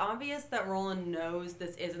it's obvious that Roland knows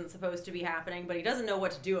this isn't supposed to be happening, but he doesn't know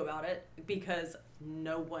what to do about it because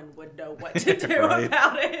no one would know what to do Right.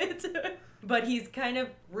 about it. But he's kind of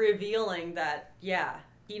revealing that, yeah,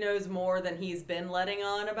 he knows more than he's been letting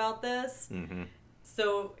on about this. Mm-hmm.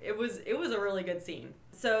 So it was a really good scene.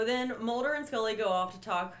 So then Mulder and Scully go off to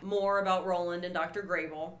talk more about Roland and Dr.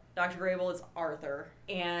 Grable. Dr. Grable is Arthur.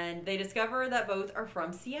 And they discover that both are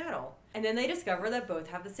from Seattle. And then they discover that both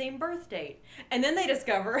have the same birth date. And then they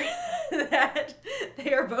discover that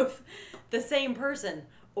they are both the same person.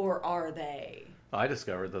 Or are they? I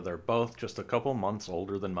discovered that they're both just a couple months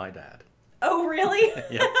older than my dad. Oh, really?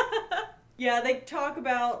 Yep. Yeah, they talk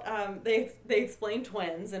about, they explain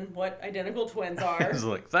twins and what identical twins I are. was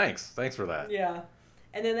like, thanks for that. Yeah.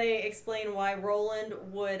 And then they explain why Roland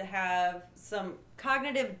would have some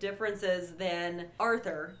cognitive differences than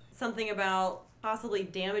Arthur. Something about possibly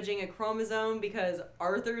damaging a chromosome because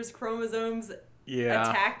Arthur's chromosomes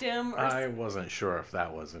attacked him. I wasn't sure if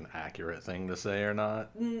that was an accurate thing to say or not.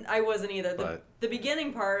 I wasn't either. But The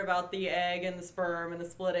beginning part about the egg and the sperm and the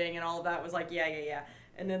splitting and all of that was like, yeah.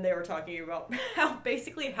 And then they were talking about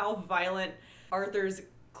how violent Arthur's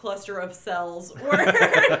cluster of cells were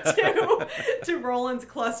to Roland's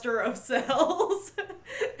cluster of cells.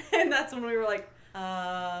 And that's when we were like,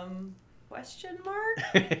 question mark?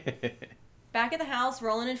 Back at the house,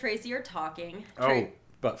 Roland and Tracy are talking.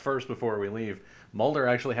 But first, before we leave, Mulder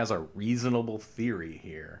actually has a reasonable theory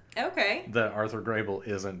here. Okay. That Arthur Grable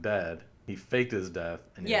isn't dead. He faked his death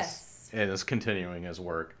and is continuing his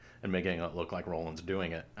work and making it look like Roland's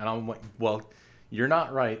doing it. And I'm like, well, you're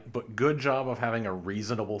not right, but good job of having a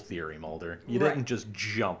reasonable theory, Mulder. You didn't just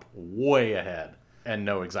jump way ahead. and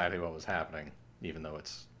know exactly what was happening, even though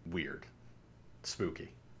it's weird. Spooky.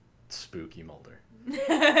 Spooky Mulder.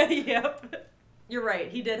 Yep. You're right.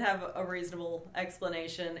 He did have a reasonable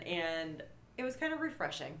explanation, and it was kind of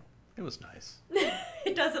refreshing. It was nice.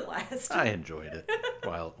 It doesn't last. I enjoyed it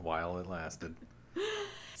while it lasted.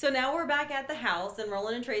 So now we're back at the house, and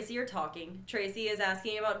Roland and Tracy are talking. Tracy is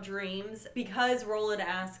asking about dreams because Roland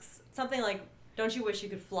asks something like, "Don't you wish you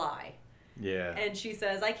could fly?" Yeah. And she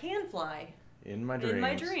says, "I can fly." In my dreams. In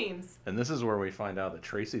my dreams. And this is where we find out that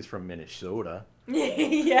Tracy's from Minnesota.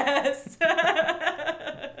 Yes.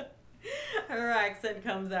 Her accent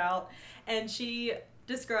comes out, and she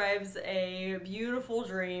describes a beautiful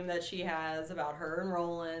dream that she has about her and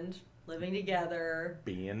Roland living together.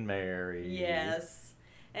 Being married. Yes.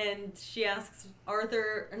 And she asks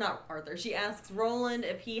she asks Roland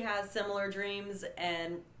if he has similar dreams,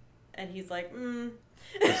 and he's like,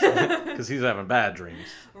 Because he's having bad dreams.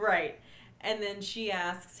 Right. And then she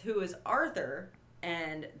asks who is Arthur,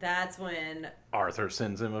 and that's when Arthur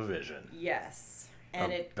sends him a vision. yes.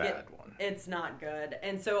 And A bad one. It's not good.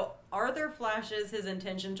 And so Arthur flashes his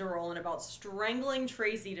intention to Roland about strangling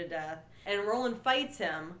Tracy to death, and Roland fights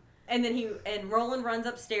him. And then Roland runs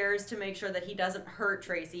upstairs to make sure that he doesn't hurt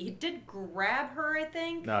Tracy. He did grab her, I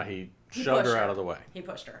think. No, he He shoved pushed her out of the way. He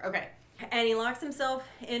pushed her. Okay. And he locks himself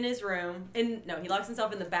in his room. He locks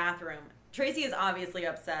himself in the bathroom. Tracy is obviously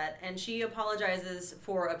upset, and she apologizes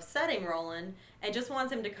for upsetting Roland and just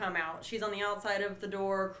wants him to come out. She's on the outside of the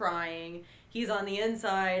door crying. He's on the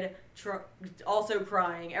inside also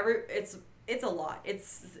crying. It's a lot.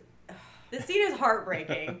 This scene is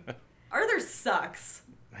heartbreaking. Arthur sucks.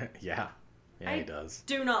 Yeah. Yeah, he does.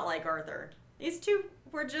 Do not like Arthur. These two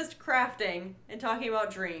were just crafting and talking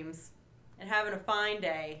about dreams and having a fine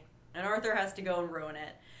day, and Arthur has to go and ruin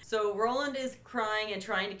it. So Roland is crying and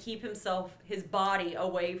trying to keep his body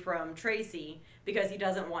away from Tracy because he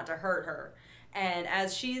doesn't want to hurt her. And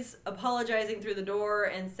as she's apologizing through the door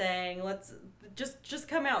and saying, "Let's just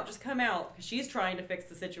come out, just come out," because she's trying to fix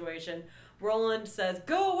the situation, Roland says,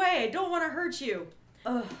 "Go away, I don't want to hurt you."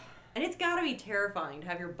 Ugh. And it's got to be terrifying to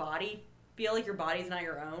have your body feel like your body's not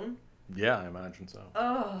your own. Yeah, I imagine so.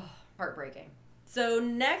 Oh, heartbreaking. So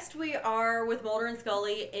next we are with Mulder and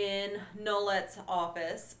Scully in Nolet's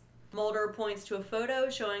office. Mulder points to a photo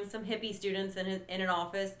showing some hippie students in an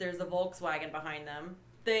office. There's a Volkswagen behind them.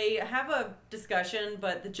 They have a discussion,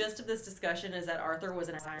 but the gist of this discussion is that Arthur was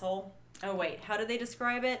an asshole. Oh wait, how did they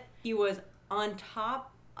describe it? He was on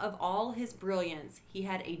top of all his brilliance. He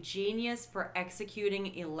had a genius for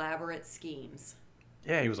executing elaborate schemes.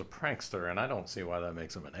 Yeah, he was a prankster, and I don't see why that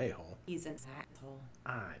makes him an a-hole. He's an asshole.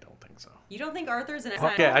 I don't think so. You don't think Arthur's an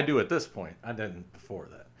asshole? Okay, I do at this point. I didn't before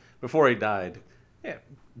that. Before he died, yeah,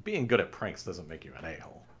 being good at pranks doesn't make you an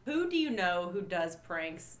a-hole. Who do you know who does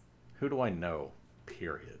pranks? Who do I know?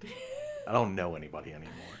 Period. I don't know anybody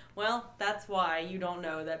anymore. Well, that's why you don't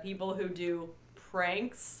know that people who do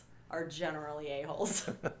pranks are generally a-holes.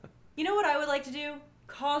 You know what I would like to do?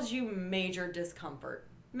 Cause you major discomfort.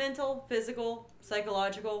 Mental, physical,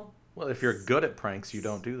 psychological. Well, if you're good at pranks, you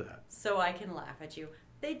don't do that. So I can laugh at you.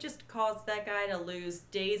 They just caused that guy to lose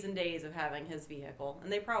days and days of having his vehicle,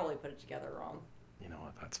 and they probably put it together wrong. You know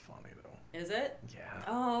what? That's funny, though. Is it? Yeah.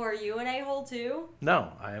 Oh, are you an a-hole too?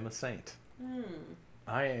 No, I am a saint.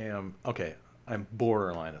 I am... Okay, I'm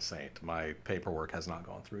borderline a saint. My paperwork has not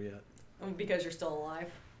gone through yet. Because you're still alive.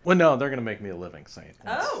 Well, no, they're going to make me a living saint.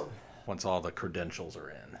 Oh! Once all the credentials are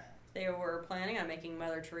in. They were planning on making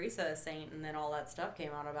Mother Teresa a saint, and then all that stuff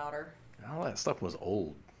came out about her. All that stuff was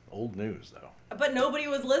old news, though. But nobody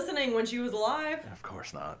was listening when she was alive. Of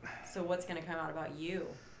course not. So what's going to come out about you?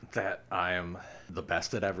 That I am the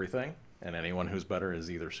best at everything, and anyone who's better is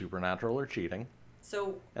either supernatural or cheating.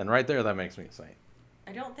 So And right there, that makes me a saint.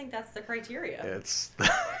 I don't think that's the criteria. It's...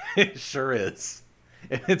 It sure is.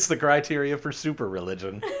 It's the criteria for super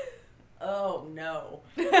religion. Oh, no.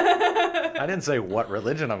 I didn't say what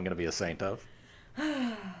religion I'm going to be a saint of.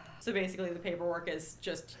 So basically the paperwork is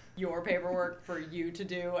just your paperwork for you to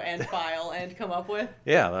do and file and come up with?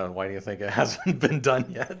 Yeah, then why do you think it hasn't been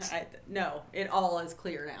done yet? No, it all is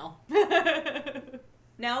clear now.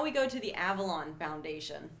 Now we go to the Avalon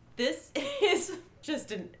Foundation. This is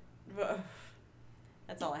just an...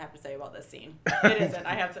 That's all I have to say about this scene. It isn't.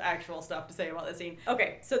 I have actual stuff to say about this scene.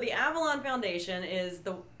 Okay, so the Avalon Foundation is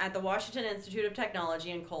at the Washington Institute of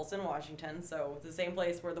Technology in Colson, Washington, so the same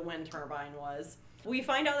place where the wind turbine was. We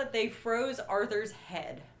find out that they froze Arthur's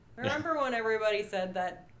head. Remember when everybody said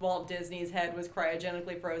that Walt Disney's head was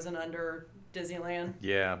cryogenically frozen under Disneyland?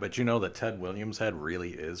 Yeah, but you know that Ted Williams' head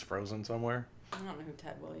really is frozen somewhere? I don't know who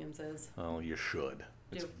Ted Williams is. Well, you should.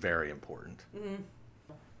 It's Do- very important.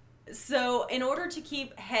 So, in order to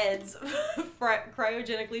keep heads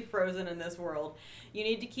cryogenically frozen in this world, you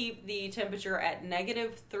need to keep the temperature at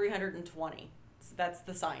negative 320. So that's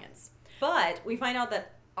the science. But we find out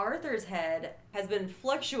that Arthur's head has been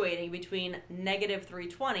fluctuating between negative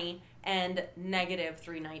 320 and negative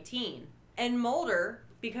 319. And Mulder,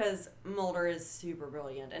 because Mulder is super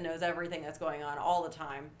brilliant and knows everything that's going on all the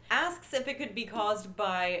time, asks if it could be caused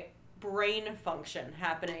by brain function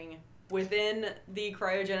happening within the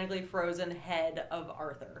cryogenically frozen head of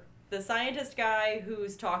Arthur. The scientist guy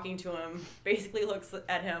who's talking to him basically looks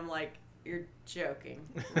at him like, you're joking,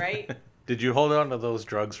 right? Did you hold on to those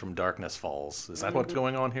drugs from Darkness Falls? Is that what's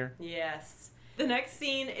going on here? Yes. The next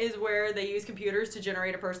scene is where they use computers to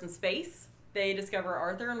generate a person's face. They discover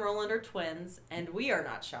Arthur and Roland are twins, and we are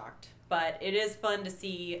not shocked. But it is fun to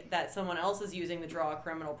see that someone else is using the Draw a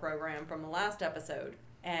Criminal program from the last episode.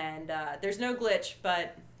 And there's no glitch,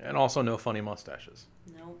 but... And also no funny mustaches.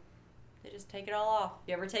 No. They just take it all off. If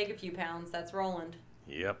you ever take a few pounds, that's Roland.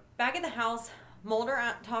 Yep. Back at the house, Mulder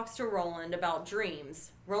talks to Roland about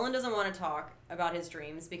dreams. Roland doesn't want to talk about his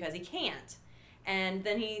dreams because he can't. And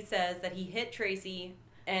then he says that he hit Tracy,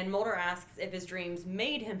 and Mulder asks if his dreams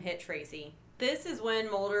made him hit Tracy. This is when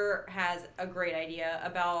Mulder has a great idea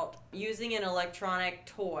about using an electronic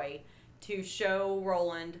toy to show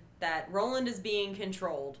Roland that Roland is being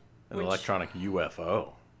controlled. An electronic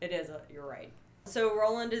UFO. It is, you're right. So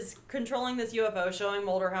Roland is controlling this UFO, showing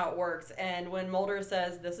Mulder how it works, and when Mulder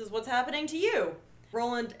says, this is what's happening to you,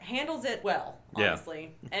 Roland handles it well,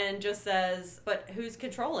 honestly, and just says, but who's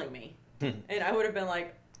controlling me? And I would have been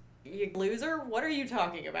like, you loser, what are you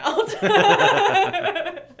talking about?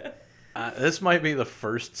 This might be the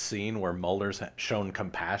first scene where Mulder's shown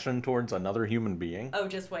compassion towards another human being. Oh,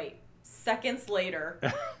 just wait. Seconds later,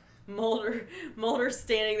 Mulder's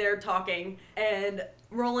standing there talking, and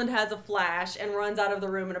Roland has a flash and runs out of the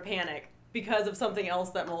room in a panic because of something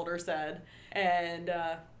else that Mulder said. And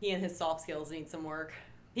he and his soft skills need some work.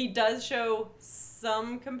 He does show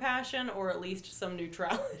some compassion, or at least some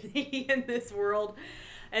neutrality in this world,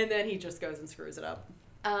 and then he just goes and screws it up.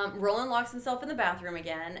 Roland locks himself in the bathroom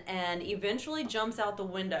again and eventually jumps out the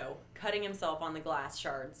window, cutting himself on the glass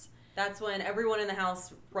shards. That's when everyone in the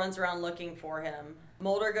house runs around looking for him.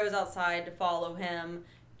 Mulder goes outside to follow him.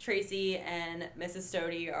 Tracy and Mrs.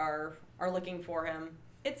 Stody are looking for him.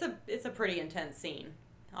 It's a pretty intense scene.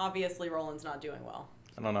 Obviously, Roland's not doing well.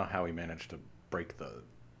 I don't know how he managed to break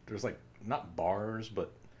there's like, not bars,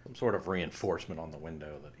 but some sort of reinforcement on the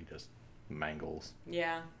window that he just mangles.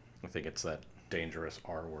 Yeah. I think it's that dangerous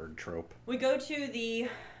R-word trope. We go to the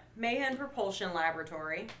Mayhem Propulsion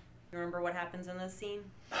Laboratory. You remember what happens in this scene?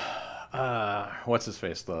 What's his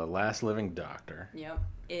face? The last living doctor. Yep.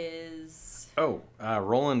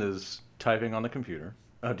 Roland is typing on the computer.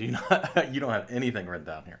 Oh, do you not? You don't have anything written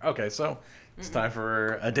down here. Okay, so it's time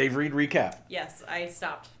for a Dave Reed recap. Yes, I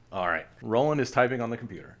stopped. All right. Roland is typing on the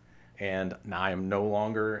computer, and now I am no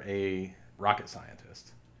longer a rocket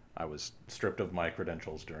scientist. I was stripped of my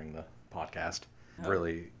credentials during the podcast. Oh.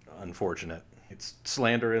 Really unfortunate. It's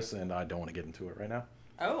slanderous, and I don't want to get into it right now.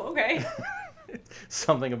 Oh, okay.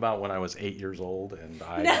 Something about when I was 8 years old, and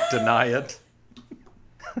I deny it.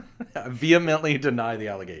 I vehemently deny the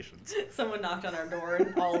allegations. Someone knocked on our door,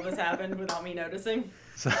 and all of this happened without me noticing.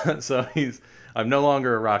 So I'm no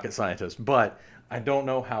longer a rocket scientist, but I don't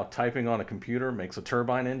know how typing on a computer makes a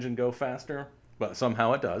turbine engine go faster, but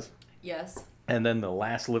somehow it does. Yes. And then the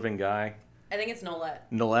last living guy, I think it's Nolette.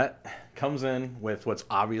 Nolette, comes in with what's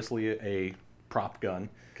obviously a prop gun,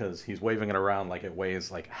 because he's waving it around like it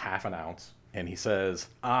weighs like half an ounce. And he says,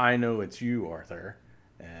 I know it's you, Arthur,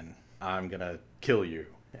 and I'm going to kill you.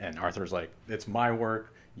 And Arthur's like, it's my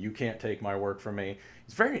work. You can't take my work from me.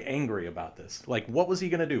 He's very angry about this. Like, what was he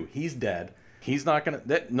going to do? He's dead. He's not going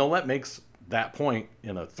to... Nolette makes that point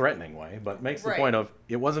in a threatening way, but makes the point of,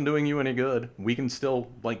 it wasn't doing you any good. We can still,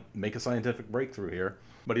 like, make a scientific breakthrough here.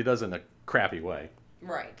 But he does it in a crappy way.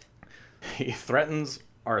 Right. He threatens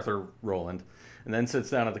Arthur Roland, and then sits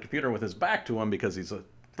down at the computer with his back to him because he's a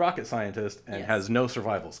rocket scientist and has no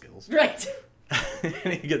survival skills. Right.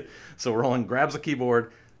 So Roland grabs a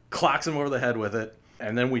keyboard, clocks him over the head with it,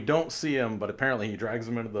 and then we don't see him, but apparently he drags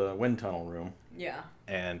him into the wind tunnel room. Yeah.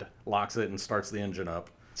 And locks it and starts the engine up.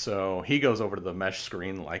 So he goes over to the mesh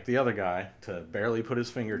screen like the other guy to barely put his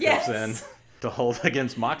fingertips in to hold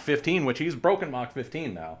against Mach 15, which he's broken Mach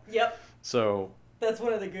 15 now. Yep. So... That's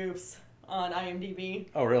one of the goofs on IMDb.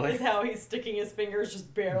 Oh, really? Is how he's sticking his fingers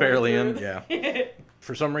just barely in, yeah.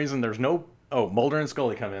 For some reason, there's no... Oh, Mulder and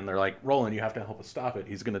Scully come in. They're like, Roland, you have to help us stop it.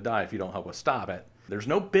 He's going to die if you don't help us stop it. There's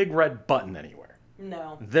no big red button anywhere.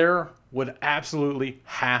 No. There would absolutely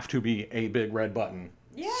have to be a big red button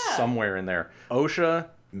somewhere in there. OSHA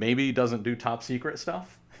maybe doesn't do top secret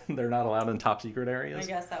stuff. They're not allowed in top secret areas. I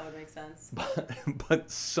guess that would make sense.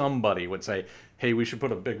 But somebody would say, hey, we should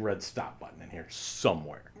put a big red stop button in here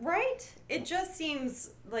somewhere. Right? It just seems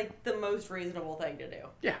like the most reasonable thing to do.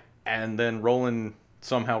 Yeah. And then Roland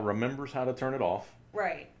somehow remembers how to turn it off.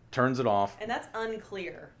 Right. Turns it off. And that's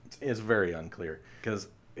unclear. It's very unclear because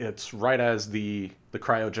it's right as the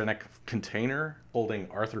cryogenic container holding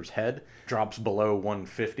Arthur's head drops below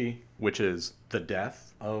 150, which is the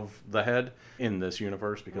death of the head in this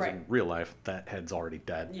universe, because in real life that head's already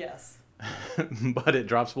dead. Yes. But it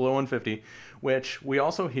drops below 150, which we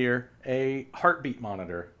also hear a heartbeat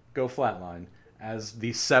monitor go flatline as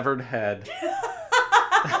the severed head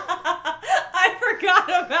I forgot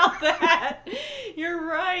about that. You're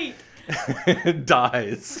right.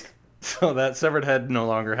 dies. So that severed head no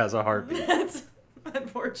longer has a heartbeat. That's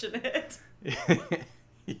unfortunate.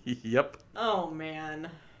 Yep. Oh, man.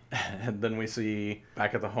 And then we see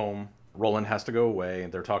back at the home, Roland has to go away.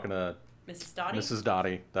 They're talking to Mrs. Dottie? Mrs.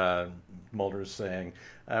 Dottie. Mulder's saying,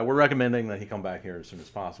 we're recommending that he come back here as soon as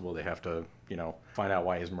possible. They have to, find out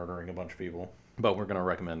why he's murdering a bunch of people. But we're going to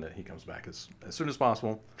recommend that he comes back as soon as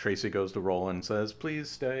possible. Tracy goes to Roland and says, please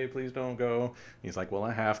stay, please don't go. He's like, well,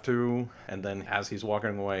 I have to. And then as he's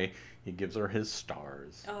walking away, he gives her his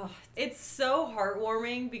stars. Oh, it's so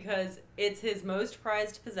heartwarming because it's his most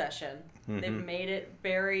prized possession. Mm-hmm. They've made it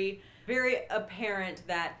very, very apparent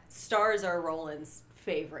that stars are Roland's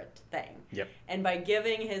favorite thing. Yep. And by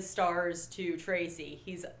giving his stars to Tracy,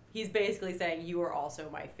 he's basically saying, you are also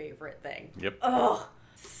my favorite thing. Yep. Oh,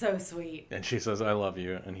 so sweet. And she says, I love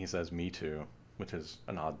you. And he says, me too, which is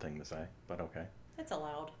an odd thing to say, but okay. It's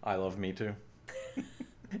allowed. I love me too.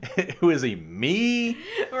 Who is he? Me?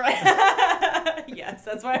 Right. Yes,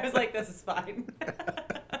 that's why I was like, this is fine.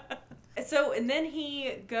 So, and then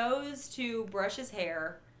he goes to brush his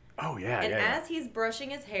hair. Oh, yeah, and as he's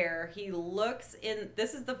brushing his hair, he looks in,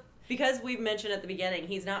 because we've mentioned at the beginning,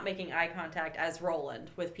 he's not making eye contact as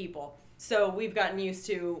Roland with people. So we've gotten used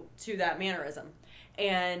to that mannerism.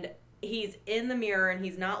 And he's in the mirror and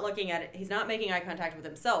he's not looking at it. He's not making eye contact with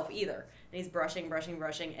himself either. And he's brushing.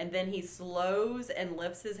 And then he slows and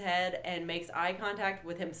lifts his head and makes eye contact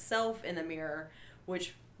with himself in the mirror,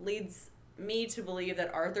 which leads me to believe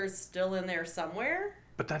that Arthur's still in there somewhere.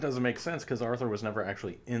 But that doesn't make sense because Arthur was never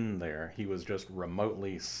actually in there. He was just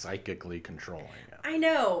remotely, psychically controlling it. I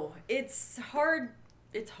know. It's hard.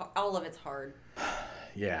 All of it's hard.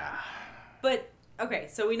 Yeah. But, okay,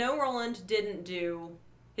 so we know Roland didn't do...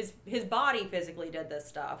 His body physically did this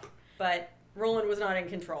stuff, but Roland was not in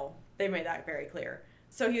control. They made that very clear.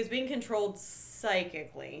 So he was being controlled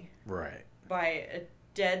psychically. Right. By a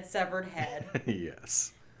dead, severed head.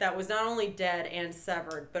 Yes. That was not only dead and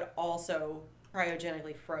severed, but also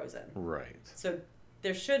cryogenically frozen. Right. So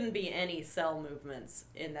there shouldn't be any cell movements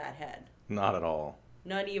in that head. Not at all.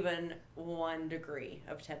 Not even 1 degree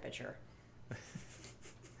of temperature.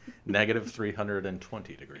 Negative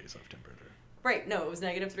 320 degrees of temperature. Right, no, it was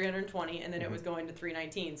negative 320, and then it was going to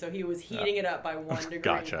 319. So he was heating it up by 1 degree.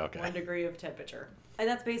 Gotcha, okay. 1 degree of temperature. And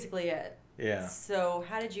that's basically it. Yeah. So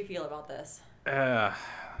how did you feel about this? I'm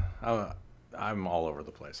all over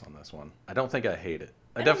the place on this one. I don't think I hate it.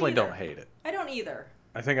 I definitely don't hate it. I don't either.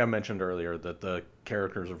 I think I mentioned earlier that the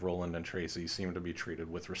characters of Roland and Tracy seem to be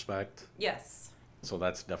treated with respect. Yes. So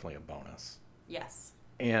that's definitely a bonus. Yes.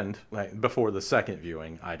 And before the second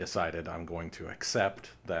viewing, I decided I'm going to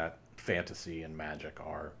accept that fantasy and magic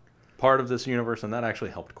are part of this universe, and that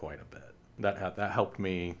actually helped quite a bit. That helped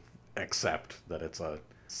me accept that it's a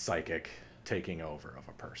psychic taking over of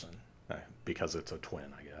a person, because it's a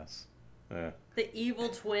twin, I guess. The evil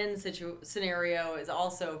twin scenario is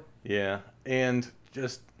also... Yeah, and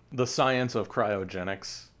just the science of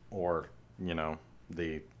cryogenics, or,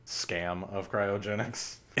 the scam of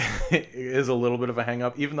cryogenics, is a little bit of a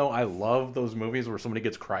hang-up, even though I love those movies where somebody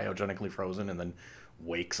gets cryogenically frozen and then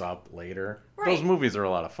wakes up later. Right. Those movies are a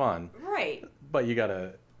lot of fun. Right. But you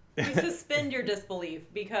gotta... You suspend your disbelief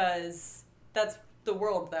because that's the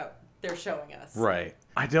world that they're showing us. Right.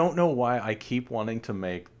 I don't know why I keep wanting to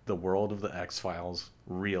make the world of the X-Files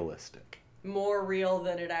realistic. More real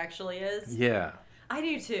than it actually is? Yeah. I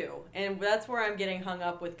do too. And that's where I'm getting hung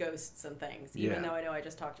up with ghosts and things, even though I know I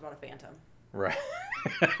just talked about a phantom. Right.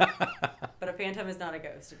 But a phantom is not a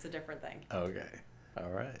ghost. It's a different thing. Okay. All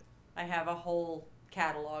right. I have a whole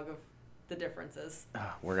catalog of the differences.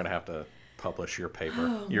 We're going to have to publish your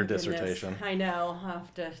paper, your dissertation. Goodness. I know. I'll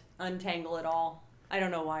have to untangle it all. I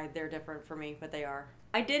don't know why they're different for me, but they are.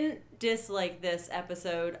 I didn't dislike this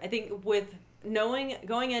episode. I think with going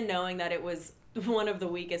in knowing that it was one of the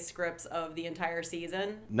weakest scripts of the entire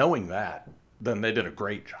season. Knowing that, then they did a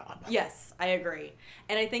great job. Yes, I agree.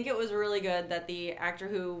 And I think it was really good that the actor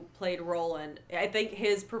who played Roland, I think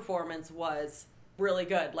his performance was really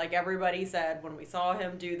good. Like everybody said, when we saw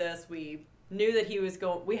him do this, we knew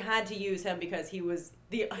that we had to use him because he was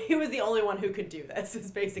the only one who could do this,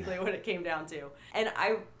 is basically what it came down to. And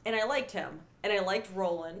I liked him. And I liked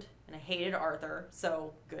Roland. And I hated Arthur.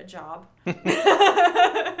 So good job.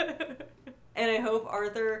 And I hope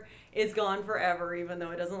Arthur is gone forever, even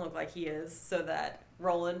though it doesn't look like he is, so that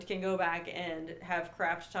Roland can go back and have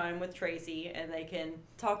craft time with Tracy, and they can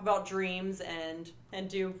talk about dreams and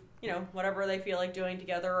do, whatever they feel like doing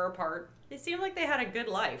together or apart. They seemed like they had a good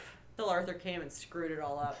life till Arthur came and screwed it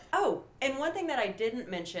all up. Oh, and one thing that I didn't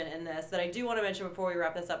mention in this that I do want to mention before we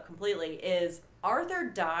wrap this up completely is Arthur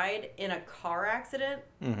died in a car accident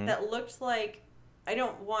that looked like, I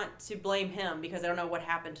don't want to blame him because I don't know what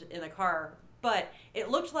happened in the car, but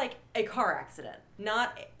it looked like a car accident,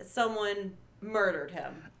 not someone murdered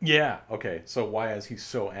him. Yeah, okay. So why is he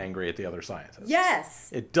so angry at the other scientists? Yes.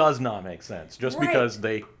 It does not make sense. Just because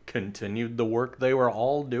they continued the work they were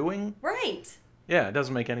all doing? Right. Yeah, it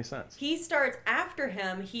doesn't make any sense. He starts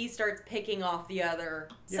picking off the other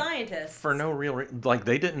scientists. For no real reason. Like,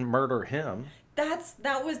 they didn't murder him.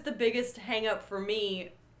 That was the biggest hang up for me,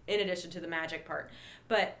 in addition to the magic part.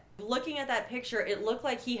 But looking at that picture, it looked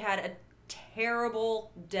like he had a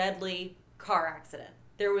terrible, deadly car accident.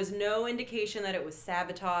 There was no indication that it was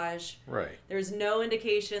sabotage. Right. There's no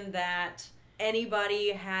indication that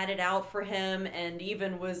anybody had it out for him and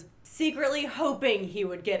even was secretly hoping he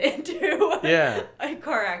would get into a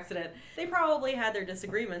car accident. They probably had their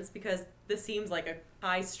disagreements because this seems like a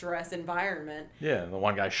high-stress environment. Yeah, the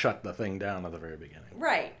one guy shut the thing down at the very beginning.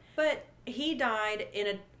 Right. But he died in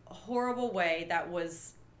a horrible way that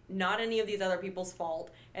was not any of these other people's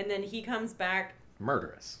fault. And then he comes back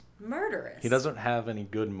murderous. Murderous. He doesn't have any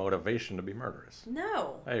good motivation to be murderous.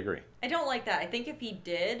 No. I agree. I don't like that. I think if he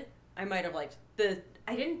did, I might have liked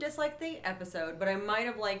I didn't dislike the episode, but I might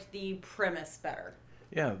have liked the premise better.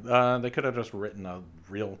 Yeah, they could have just written a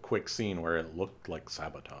real quick scene where it looked like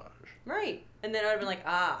sabotage. Right. And then I would have been like,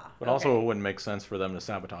 But also it wouldn't make sense for them to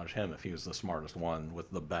sabotage him if he was the smartest one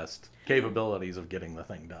with the best capabilities of getting the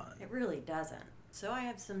thing done. It really doesn't. So I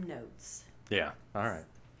have some notes. Yeah, all right.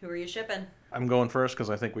 Who are you shipping? I'm going first because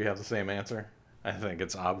I think we have the same answer. I think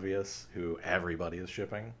it's obvious who everybody is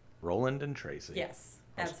shipping. Roland and Tracy. Yes,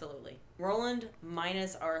 absolutely. Roland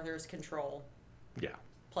minus Arthur's control. Yeah.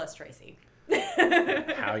 Plus Tracy.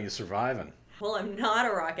 How you surviving? Well, I'm not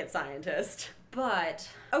a rocket scientist, but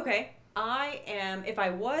okay. If I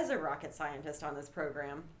was a rocket scientist on this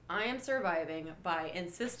program, I am surviving by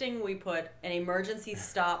insisting we put an emergency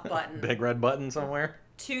stop button. Big red button somewhere?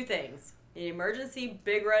 Two things. An emergency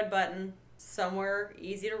big red button somewhere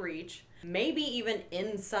easy to reach. Maybe even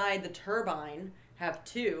inside the turbine. Have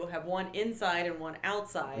two. Have one inside and one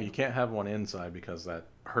outside. Well, you can't have one inside because that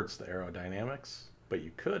hurts the aerodynamics. But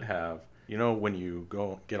you could have, when you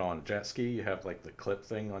go get on a jet ski, you have like the clip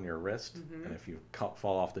thing on your wrist. Mm-hmm. And if you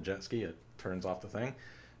fall off the jet ski, it turns off the thing.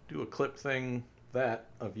 Do a clip thing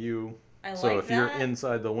of you. So if you're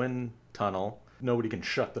inside the wind tunnel, nobody can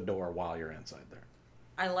shut the door while you're inside there.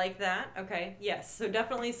 I like that. Okay. Yes. So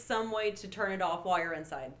definitely some way to turn it off while you're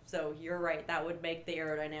inside. So you're right. That would make the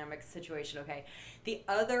aerodynamics situation okay. The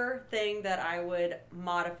other thing that I would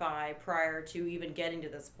modify prior to even getting to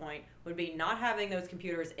this point would be not having those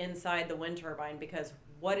computers inside the wind turbine, because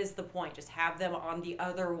what is the point? Just have them on the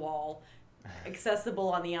other wall, accessible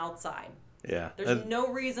on the outside. Yeah. There's no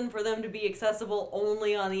reason for them to be accessible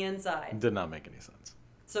only on the inside. Did not make any sense.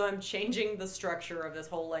 So I'm changing the structure of this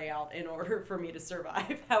whole layout in order for me to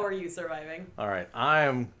survive. How are you surviving? All right.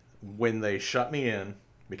 When they shut me in,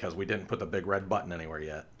 because we didn't put the big red button anywhere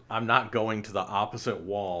yet, I'm not going to the opposite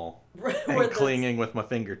wall and clinging with my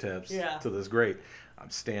fingertips to this grate. I'm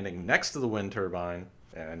standing next to the wind turbine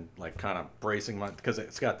and like kind of bracing because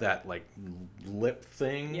it's got that like lip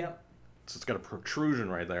thing. Yep. So it's got a protrusion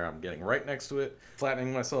right there. I'm getting right next to it,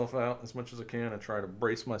 flattening myself out as much as I can and try to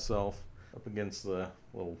brace myself up against the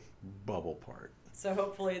little bubble part. So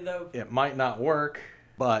hopefully it might not work,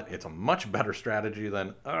 but it's a much better strategy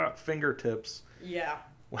than fingertips. Yeah.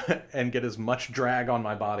 And get as much drag on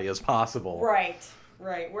my body as possible. Right.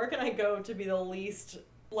 Where can I go to be the least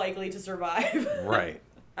likely to survive? Right.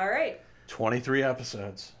 All right. 23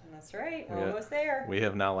 episodes. That's right. We're almost there. We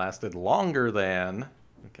have now lasted longer than,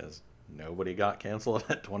 because nobody got canceled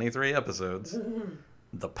at 23 episodes,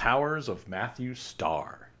 The Powers of Matthew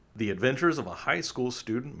Starr. The adventures of a high school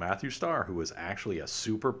student, Matthew Starr, who is actually a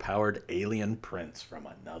super-powered alien prince from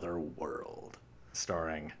another world.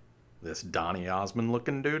 Starring this Donny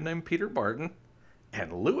Osmond-looking dude named Peter Barton,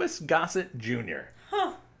 and Louis Gossett Jr.,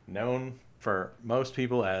 known for most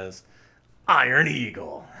people as Iron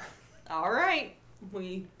Eagle. All right.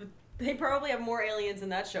 They probably have more aliens in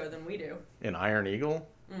that show than we do. In Iron Eagle?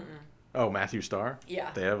 Mm-mm. Oh, Matthew Starr?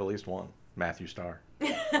 Yeah. They have at least one. Matthew Starr.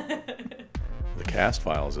 The Cast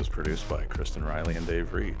Files is produced by Kristen Riley and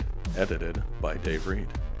Dave Reed. Edited by Dave Reed.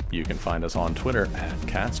 You can find us on Twitter at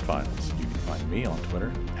Cast Files. You can find me on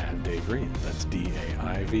Twitter at Dave Reed. That's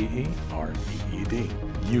DAIVEREED.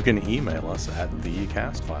 You can email us at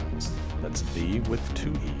thecastfiles. That's the with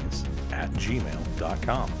 2 E's at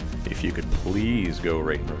gmail.com. If you could please go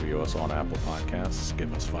rate and review us on Apple Podcasts,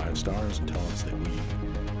 give us 5 stars and tell us that we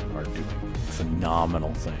are doing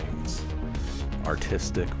phenomenal things.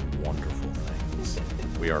 Artistic, wonderful things.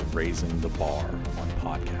 We are raising the bar on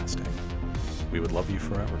podcasting. We would love you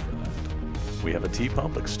forever for that. We have a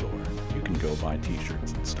TeePublic store. You can go buy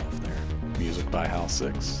t-shirts and stuff there. Music by House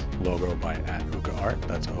 6. Logo by @OokaArt.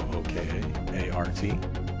 That's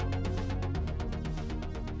OOKAART.